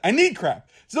love that. I need crap.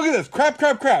 So look at this. Crap,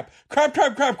 crap, crap. Crap,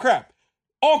 crap, crap, crap.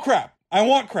 All crap. I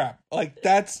want crap. Like,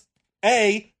 that's,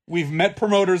 we've met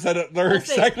promoters that are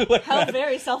exactly like How that.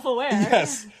 very self-aware.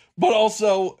 Yes. But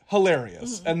also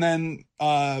hilarious. And then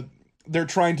they're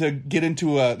trying to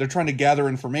they're trying to gather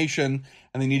information,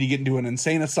 and they need to get into an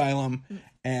insane asylum.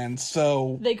 And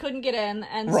so They couldn't get in,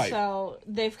 and Right. so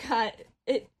they've got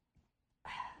it.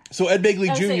 So Ed Begley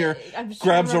I was Jr. saying- I'm just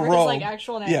grabs a trying to remember his, robe. like,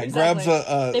 actual name. Yeah, Exactly.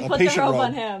 grabs They a put patient the robe robe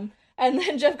on him, and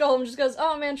then Jeff Goldblum just goes,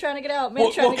 "Oh man, trying to get out,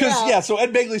 man, trying to get out." So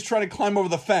Ed Begley's trying to climb over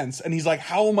the fence, and he's like,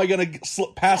 "How am I going to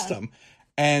slip past him?"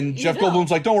 And Jeff don't.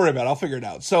 Goldblum's like, "Don't worry about it, I'll figure it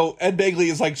out." So Ed Begley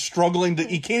is like struggling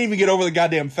he can't even get over the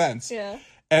goddamn fence. Yeah.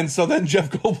 And so then Jeff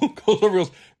Goldblum goes over and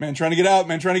goes, "Man, trying to get out,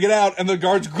 man, trying to get out." And the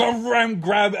guards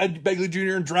grab Ed Begley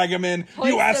Jr. and drag him in. Hoist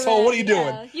You him asshole, in. what are you doing?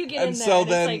 Yeah, you get and in there, so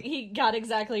and then it's like he got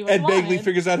exactly what Ed he Begley wanted.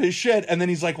 figures out his shit, and then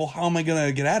he's like, "Well, how am I going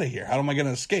to get out of here? How am I going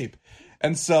to escape?"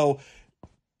 And so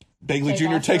Begley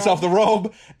Jr. takes off the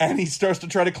robe, and he starts to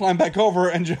try to climb back over,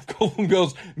 and Jeff Goldblum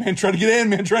goes, "Man, trying to get in,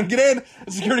 man, trying to get in."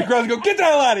 And security crowds go, "Get the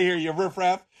hell out of here, you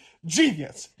riffraff."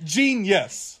 Genius.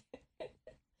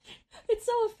 It's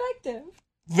so effective.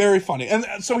 Very funny. And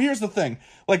so here's the thing.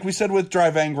 Like we said with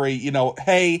Drive Angry,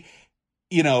 hey,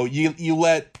 you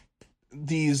let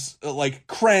these like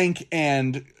Crank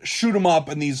and Shoot 'em Up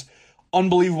and these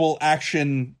unbelievable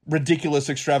action, ridiculous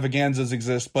extravaganzas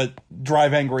exist, but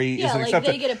Drive Angry is an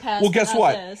exception. They get a pass. Well, guess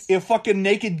what? This. If fucking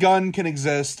Naked Gun can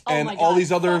exist, and all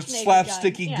these other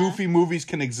slapsticky, goofy movies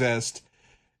can exist,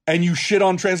 and you shit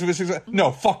on Transformers,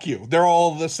 no, fuck you. They're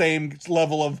all the same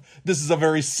level of, this is a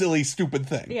very silly, stupid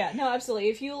thing. Yeah, no, absolutely.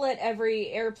 If you let every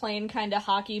airplane kind of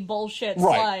hockey bullshit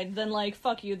slide, then, like,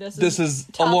 fuck you, this is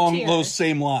along tier. those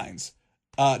same lines.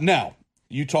 Now,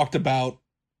 you talked about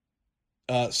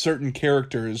certain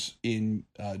characters in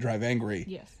Drive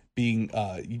Angry being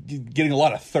getting a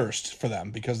lot of thirst for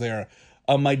them because they are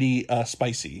a mighty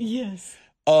spicy. Yes.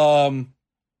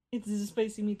 It's a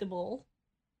spicy meatball.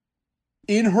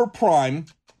 In her prime,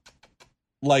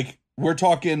 like, we're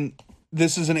talking,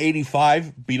 this is an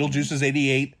 85, Beetlejuice is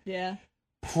 88. Yeah.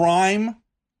 Prime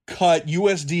cut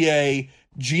USDA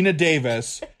Gina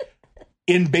Davis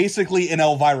in basically an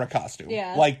Elvira costume.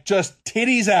 Yeah. Like, just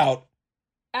titties out.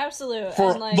 Absolute.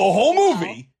 For and, like, the whole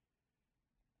movie.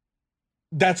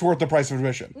 That's worth the price of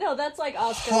admission. No, that's like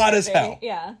Oscar. Hot as hell.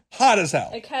 Yeah. Hot as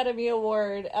hell. Academy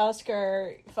Award,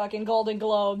 Oscar, fucking Golden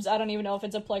Globes. I don't even know if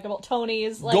it's applicable.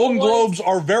 Tonys. Like, Golden awards, Globes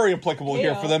are very applicable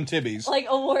here for them tibbies. Like,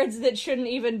 awards that shouldn't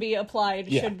even be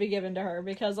applied should be given to her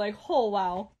because, like, oh,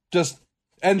 wow.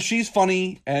 And she's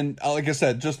funny, and like I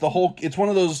said, just the whole, it's one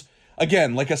of those,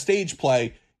 again, like a stage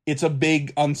play, it's a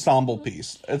big ensemble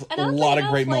piece. It's a lot of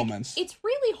great moments. It's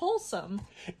really wholesome.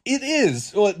 It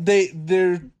is.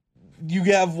 You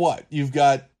have what? You've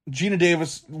got Gina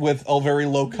Davis with a very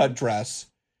low cut dress.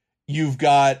 You've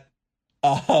got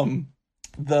the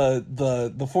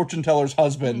fortune teller's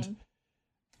husband,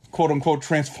 quote unquote,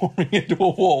 transforming into a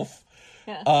wolf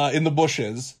in the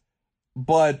bushes.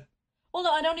 But well,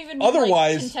 no, I don't even mean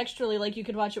otherwise, like, contextually, like you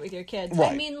could watch it with your kids.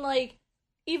 Right. I mean, like,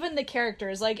 even the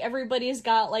characters, like, everybody's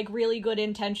got, like, really good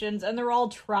intentions, and they're all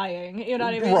trying, you know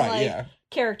what I mean? Right, like,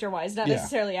 character-wise, not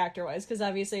necessarily actor-wise, because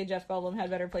obviously Jeff Goldblum had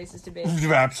better places to be.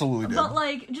 Absolutely did. But,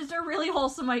 like, just a really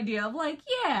wholesome idea of, like,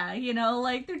 yeah, you know,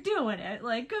 like, they're doing it.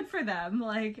 Like, good for them.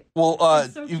 Like, well,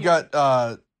 so you've cute.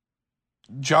 got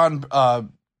John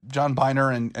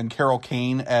Byner and Carol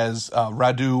Kane as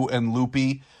Radu and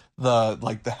Loopy,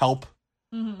 the help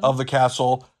of the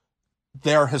castle.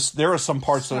 There are some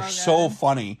parts that are so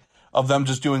funny of them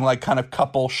just doing, like, kind of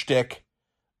couple shtick.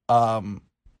 And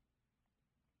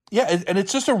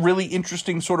it's just a really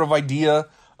interesting sort of idea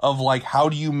of, like, how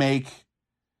do you make,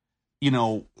 you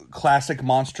know, classic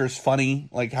monsters funny?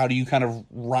 Like, how do you kind of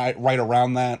write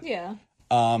around that? Yeah.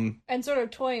 And sort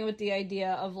of toying with the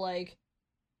idea of, like,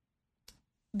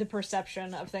 the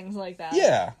perception of things like that.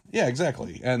 Yeah,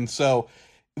 exactly. And so,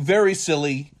 very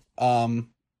silly.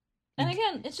 And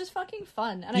again, it's just fucking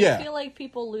fun. And I feel like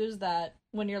people lose that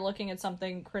when you're looking at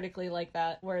something critically like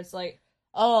that, where it's like,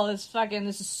 oh, this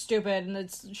is stupid, and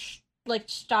it's, like,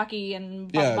 stocky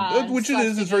and which it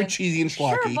is. It's very cheesy and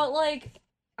schlocky. Sure, but, like,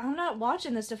 I'm not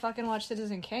watching this to fucking watch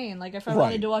Citizen Kane. Like, if I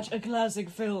wanted to watch a classic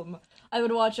film, I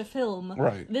would watch a film.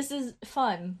 Right. This is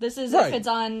fun. This is, if it's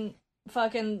on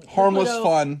fucking harmless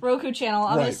fun Roku channel,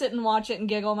 I'm gonna sit and watch it and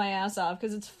giggle my ass off,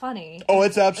 because it's funny. Oh,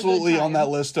 it's absolutely on that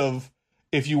list of,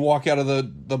 if you walk out of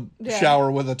the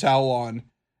shower with a towel on,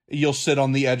 you'll sit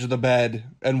on the edge of the bed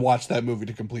and watch that movie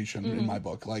to completion, in my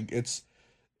book. Like, it's,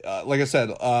 like I said,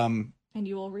 and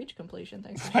you will reach completion,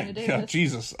 thanks to Gina Davis. Yeah,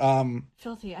 Jesus.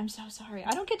 Filthy, I'm so sorry.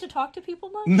 I don't get to talk to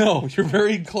people much? No, you're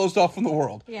very closed off from the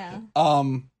world. Yeah.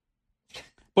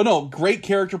 But no, great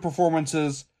character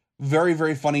performances, very,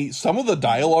 very funny. Some of the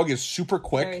dialogue is super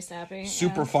quick. Very snappy.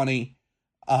 Super funny.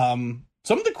 Some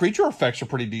of the creature effects are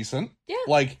pretty decent. Yeah.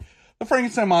 Like, the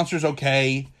Frankenstein monster's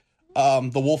okay.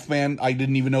 The Wolfman, I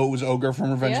didn't even know it was Ogre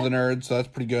from Revenge of the Nerds, so that's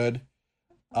pretty good.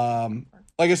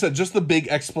 Like I said, just the big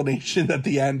explanation at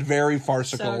the end, very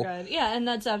farcical. So good. Yeah, and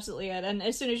that's absolutely it. And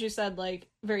as soon as you said, like,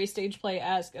 very stage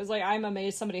play-esque, I was like, I'm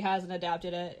amazed somebody hasn't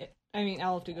adapted it. I mean,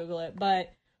 I'll have to Google it,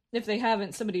 but if they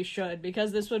haven't, somebody should,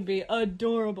 because this would be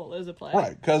adorable as a play.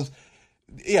 Right, because,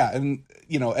 and,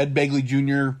 you know, Ed Begley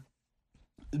Jr.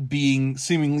 being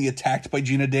seemingly attacked by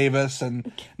Gina Davis,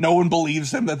 and no one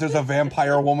believes him that there's a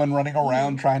vampire woman running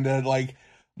around trying to, like,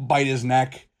 bite his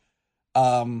neck.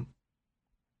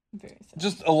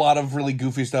 Just a lot of really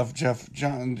goofy stuff. Jeffrey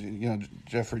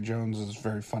Jones is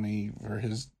very funny for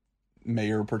his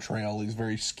mayor portrayal. He's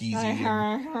very skeezy.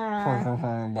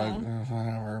 But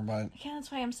yeah,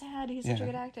 that's why I'm sad. He's such a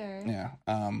good actor. Yeah.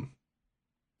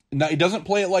 Now, he doesn't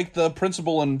play it like the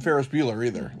principal in Ferris Bueller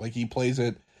either. Like, he plays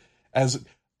it as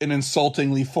an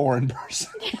insultingly foreign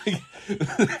person. Like,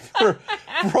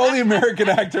 for all the American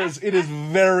actors, it is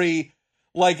very,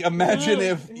 like, imagine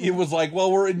if it was like,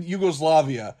 well, we're in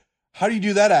Yugoslavia. How do you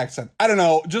do that accent? I don't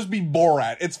know. Just be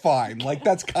Borat. It's fine. Like,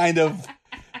 that's kind of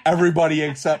everybody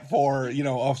except for,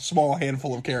 a small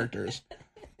handful of characters.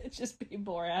 It's just be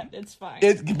Borat. It's fine.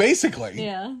 It basically.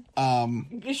 Yeah.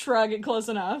 You shrug it close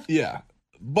enough. Yeah.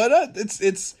 But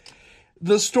it's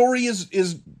the story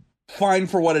is fine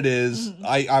for what it is. Mm-hmm.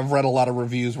 I've read a lot of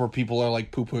reviews where people are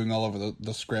like poo-pooing all over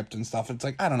the script and stuff. It's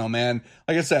like, I don't know, man.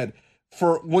 Like I said,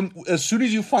 as soon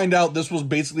as you find out this was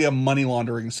basically a money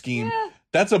laundering scheme,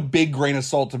 that's a big grain of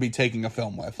salt to be taking a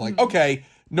film with. Like, okay,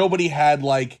 nobody had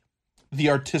like the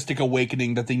artistic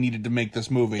awakening that they needed to make this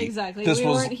movie. Exactly. We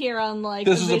weren't here on like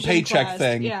this is a paycheck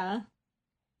thing. Yeah.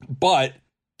 But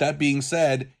that being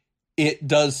said, it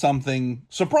does something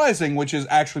surprising, which is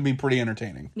actually be pretty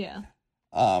entertaining. Yeah.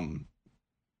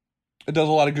 It does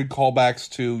a lot of good callbacks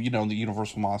to, the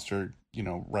Universal Monster,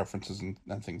 references and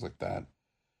things like that.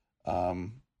 Now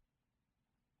I'm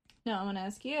going to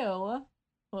ask you,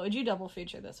 what would you double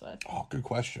feature this with? Oh, good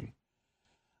question.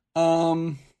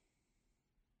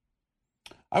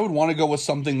 I would want to go with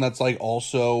something that's like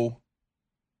also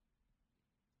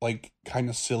like kind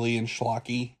of silly and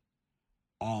schlocky.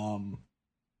 Also,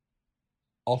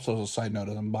 as a side note,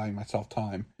 as I'm buying myself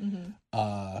time,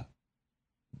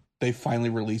 they finally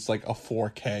released like a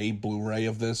 4K Blu-ray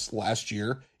of this last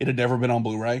year. It had never been on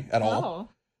Blu-ray at all.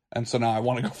 And so now I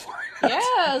want to go find it.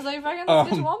 Yeah, it's like fucking get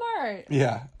to Walmart.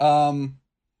 Yeah.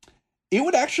 It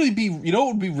would actually be, it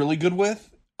would be really good with?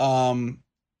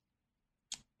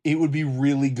 It would be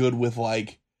really good with,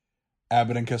 like,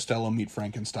 Abbott and Costello meet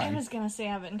Frankenstein. I was going to say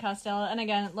Abbott and Costello. And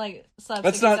again, like,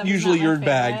 that's not usually your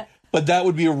bag, but that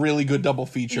would be a really good double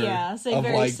feature. Yeah, it's like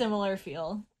very similar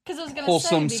feel. Because I was going to say,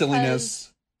 wholesome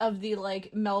silliness of the,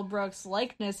 like, Mel Brooks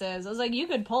likenesses, I was like, you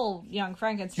could pull Young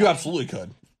Frankenstein. You absolutely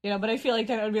could. But I feel like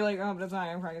then it would be like, oh, but it's not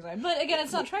Young Frankenstein. But again,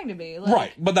 it's not trying to be. Like,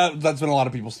 right, but that's been a lot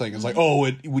of people's thing. It's like,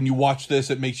 when you watch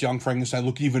this, it makes Young Frankenstein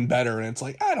look even better. And it's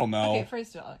like, I don't know. Okay,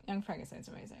 first of all, Young Frankenstein's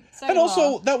amazing. And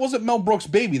also, that wasn't Mel Brooks'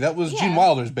 baby. That was Gene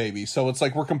Wilder's baby. So it's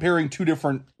like we're comparing two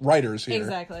different writers here.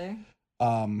 Exactly.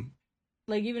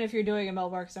 Like, even if you're doing a Mel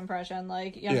Brooks impression,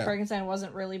 like, Young Frankenstein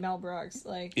wasn't really Mel Brooks.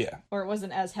 Like, or it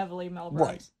wasn't as heavily Mel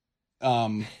Brooks.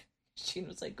 Right. Gene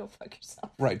was like, go fuck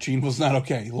yourself. Right, Gene was not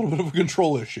okay. A little bit of a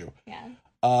control issue. Yeah.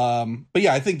 But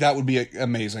yeah, I think that would be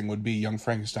amazing, would be Young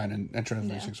Frankenstein and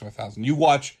Transylvania 65000. You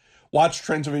watch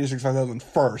Transylvania 65000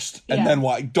 first, and then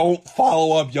don't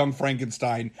follow up Young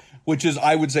Frankenstein, which is,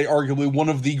 I would say, arguably one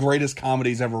of the greatest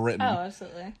comedies ever written. Oh,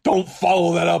 absolutely. Don't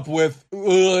follow that up with,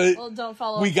 don't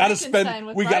follow we gotta spend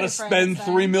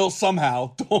 $3 million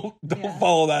somehow. Don't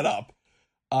follow that up.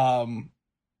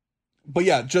 But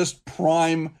yeah, just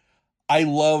prime. I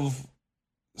love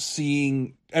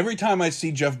seeing, every time I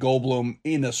see Jeff Goldblum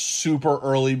in a super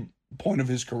early point of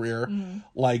his career,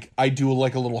 like, I do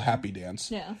like a little happy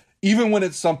dance. Yeah. Even when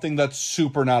it's something that's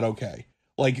super not okay.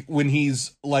 Like, when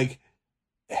he's, like,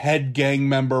 head gang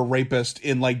member rapist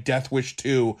in, like, Death Wish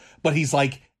 2, but he's,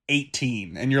 like,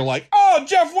 18. And you're like, oh,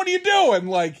 Jeff, what are you doing?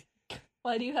 Like,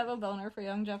 why do you have a boner for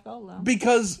young Jeff Goldblum?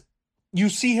 Because you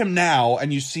see him now,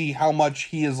 and you see how much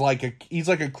he is he's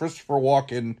like a Christopher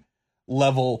Walken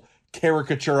level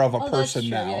caricature of a person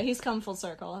now. Yeah, he's come full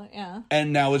circle. Yeah.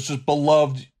 And now it's just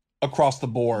beloved across the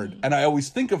board. And I always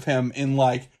think of him in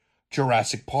like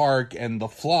Jurassic Park and The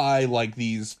Fly, like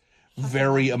these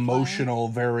very emotional,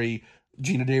 very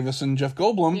Gina Davis and Jeff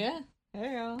Goldblum. Yeah. There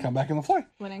you go. Come back in The Fly.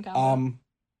 Winning combo.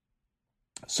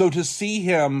 So to see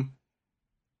him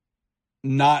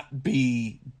not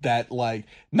be that, like,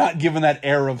 not given that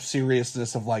air of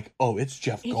seriousness of like, oh, it's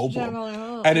Jeff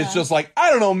Goldblum. And it's just like,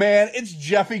 I don't know, man, it's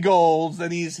Jeffy Golds,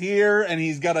 and he's here, and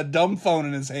he's got a dumb phone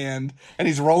in his hand, and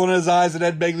he's rolling his eyes at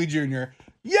Ed Begley Jr.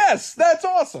 Yes, that's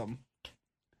awesome.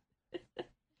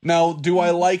 Now, do I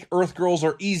like Earth Girls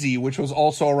Are Easy, which was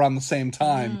also around the same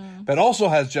time, that also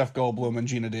has Jeff Goldblum and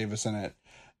Gina Davis in it?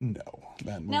 No.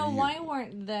 That movie, now, why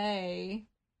weren't they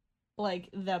like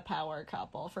the power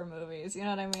couple for movies? You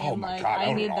know what I mean? Oh my like, God,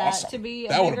 I need that awesome. to be a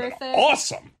that bigger thing.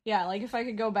 Awesome. Yeah, like if I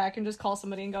could go back and just call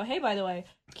somebody and go, hey, by the way,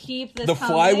 keep this. The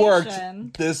Fly worked.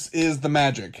 This is the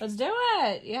magic. Let's do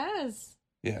it. Yes.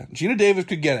 Yeah, Gina Davis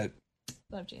could get it.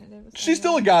 Love Gina Davis. She's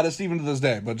still a goddess even to this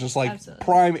day, but just like Absolutely.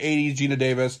 Prime 80s Gina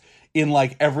Davis in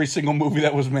like every single movie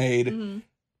that was made.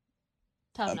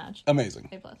 Top notch. Amazing.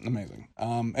 A+. Amazing.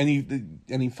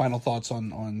 Any final thoughts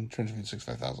on Transylvania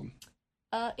 65000?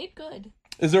 It good.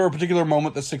 Is there a particular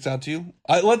moment that sticks out to you?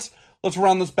 Let's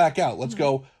round this back out. Let's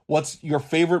go. What's your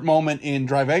favorite moment in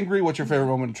Drive Angry? What's your favorite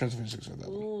moment in Transylvania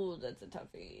 65000? Ooh, that's a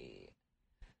toughie.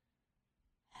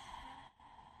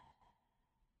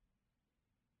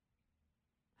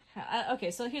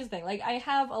 Okay, so here's the thing. Like, I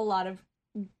have a lot of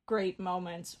great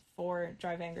moments for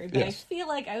Drive Angry, but Yes. I feel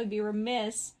like I would be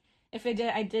remiss if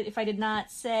I did not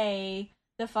say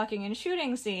the fucking and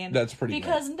shooting scene. That's pretty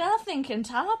because great. Nothing can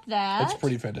top that. That's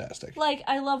pretty fantastic. Like,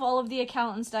 I love all of the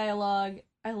accountant's dialogue.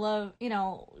 I love,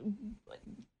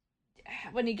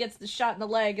 when he gets the shot in the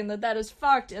leg and that is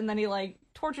fucked, and then he, like,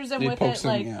 tortures him with it.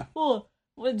 Like, oh,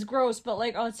 it's gross, but,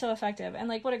 like, oh, it's so effective. And,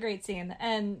 like, what a great scene.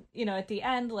 And, at the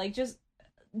end, like, just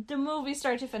the movie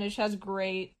start to finish has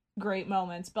great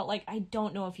moments, but, like, I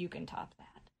don't know if you can top that.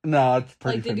 No, it's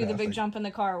pretty like, they fantastic. do the big jump in the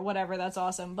car, whatever, that's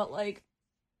awesome. But, like,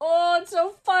 oh, it's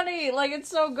so funny. Like, it's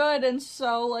so good and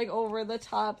so, like, over the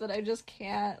top that I just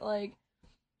can't, like...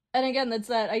 And again, that's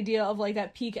that idea of, like,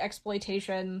 that peak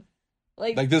exploitation.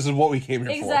 Like, this is what we came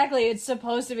here for. Exactly. It's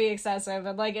supposed to be excessive,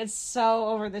 and, like, it's so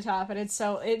over the top, and it's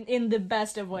so... in the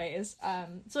best of ways.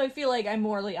 So I feel like I'm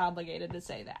morally obligated to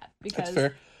say that. Because that's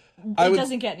fair. It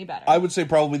doesn't get any better. I would say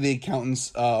probably the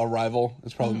accountant's arrival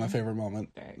is probably my favorite moment.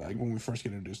 Like when we first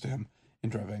get introduced to him in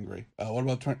Drive Angry. What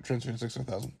about Transformers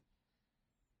 6000?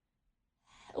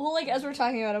 Well, like, as we're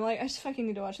talking about it, I'm like, I just fucking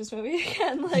need to watch this movie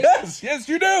again. Like, yes,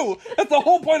 you do! That's the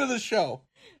whole point of this show.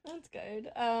 That's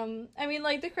good. I mean,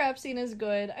 like, the crap scene is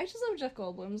good. I just love Jeff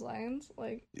Goldblum's lines.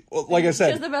 Like, well, like I said...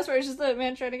 Because the best part is just the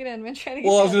man trying to get in, man trying to get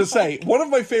in. Well, I was going to say, one of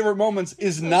my favorite moments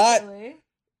is not...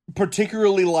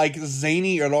 particularly like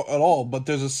zany at all, but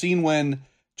there's a scene when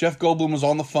Jeff Goldblum is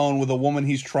on the phone with a woman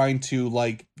he's trying to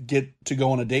like get to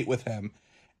go on a date with him,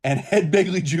 and Ed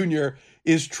Begley Jr.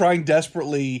 is trying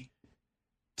desperately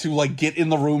to like get in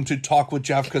the room to talk with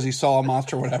Jeff because he saw a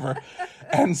monster or whatever,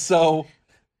 and so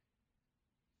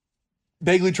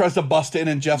Begley tries to bust in,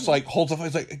 and Jeff's like holds up.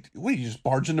 He's like, "What? You just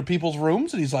barge into people's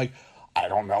rooms?" And he's like, "I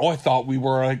don't know. I thought we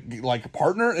were a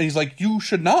partner." And he's like, "You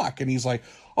should knock." And he's like,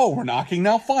 "Oh, we're knocking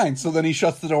now, fine." So then he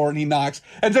shuts the door and he knocks,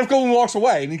 and Jeff Goldblum walks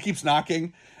away and he keeps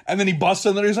knocking, and then he busts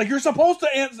in there. He's like, "You're supposed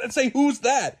to answer and say who's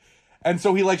that?" And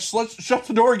so he like shuts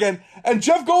the door again, and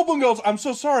Jeff Goldblum goes, "I'm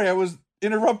so sorry, I was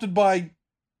interrupted by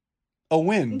a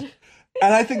wind."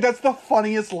 And I think that's the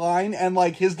funniest line, and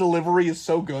like his delivery is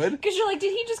so good. Because you're like,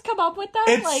 did he just come up with that?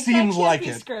 It like, seems that like be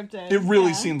it. Scripted. It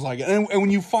really seems like it. And when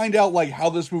you find out like how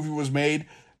this movie was made,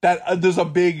 that there's a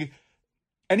big.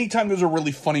 Anytime there's a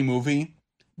really funny movie,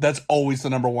 that's always the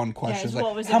number one question. Yeah,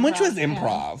 like, how much was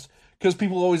improv? Because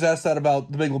people always ask that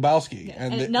about The Big Lebowski,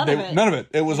 and none of it.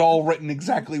 It was all written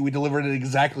exactly. We delivered it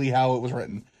exactly how it was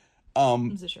written.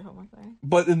 Is this your homework there?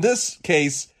 But in this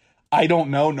case, I don't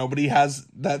know. Nobody has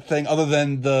that thing other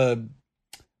than the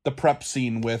prep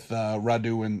scene with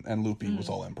Radu and Loopy was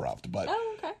all improv. But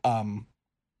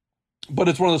but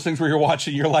it's one of those things where you're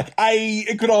watching, you're like,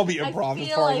 it could all be improv. I feel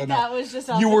as far like as I know. that was just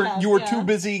you were too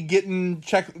busy getting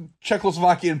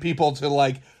Czechoslovakian people to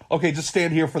like, okay, just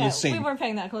stand here for this scene. We weren't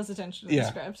paying that close attention to the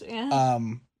script.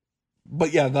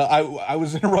 But yeah, I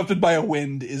was interrupted by a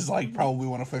wind is like probably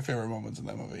one of my favorite moments in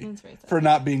that movie. That's very for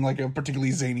not being like a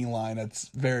particularly zany line. It's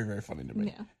very, very funny to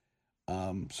me.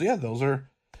 Yeah. So yeah, those are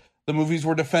the movies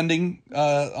we're defending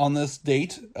on this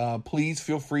date. Please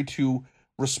feel free to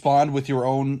respond with your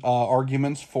own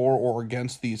arguments for or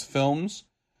against these films.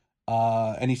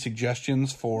 Any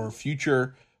suggestions for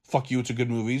future Fuck You, It's a Good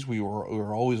movies.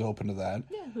 We're always open to that.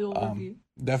 Yeah, we will review.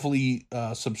 Definitely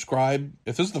subscribe.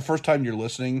 If this is the first time you're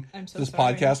listening to this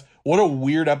sorry. podcast, what a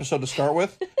weird episode to start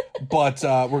with. But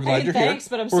we're glad you're here.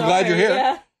 But we're glad you're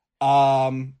here.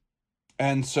 Yeah.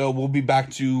 And so we'll be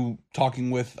back to talking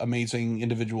with amazing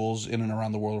individuals in and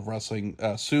around the world of wrestling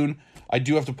soon. I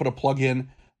do have to put a plug in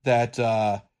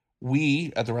that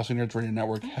we at the Wrestling Nerds Radio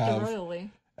Network have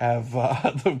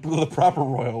the proper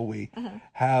royal we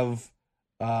have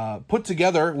put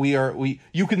together.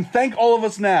 You can thank all of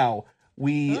us now.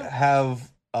 We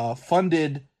have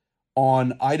funded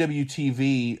on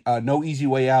IWTV, No Easy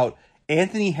Way Out,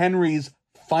 Anthony Henry's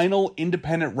final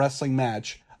independent wrestling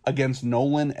match against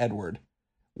Nolan Edward.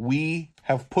 We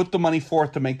have put the money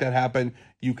forth to make that happen.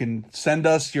 You can send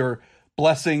us your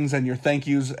blessings and your thank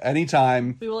yous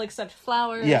anytime. We will accept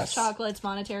flowers, chocolates,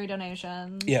 monetary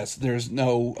donations. Yes, there's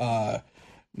no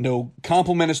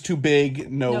compliment is too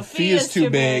big, no fee is too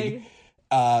big.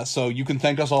 So you can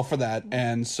thank us all for that.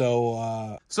 And so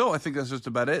I think that's just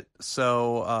about it.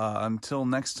 So until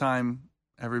next time,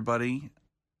 everybody,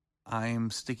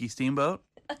 I'm Sticky Steamboat.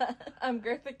 I'm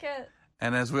Gertha Kitt.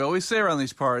 And as we always say around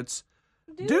these parts,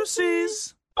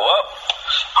 deuces. Well,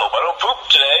 hope I don't poop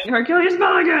today. Hercules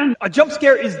Mulligan! A jump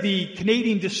scare is the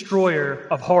Canadian destroyer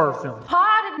of horror film.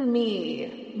 Pardon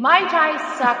me. Might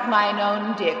I suck mine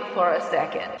own dick for a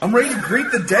second? I'm ready to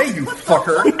greet the day, you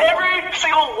fucker. Every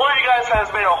single one of you guys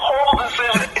has made a horrible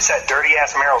decision. It's that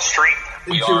dirty-ass Meryl Streep.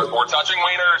 We're touching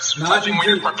wieners. Touching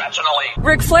wieners professionally.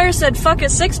 Ric Flair said fuck a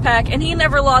six-pack, and he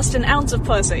never lost an ounce of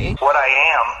pussy. What I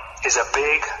am is a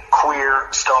big, queer,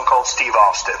 Stone Cold Steve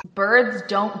Austin. Birds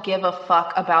don't give a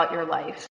fuck about your life.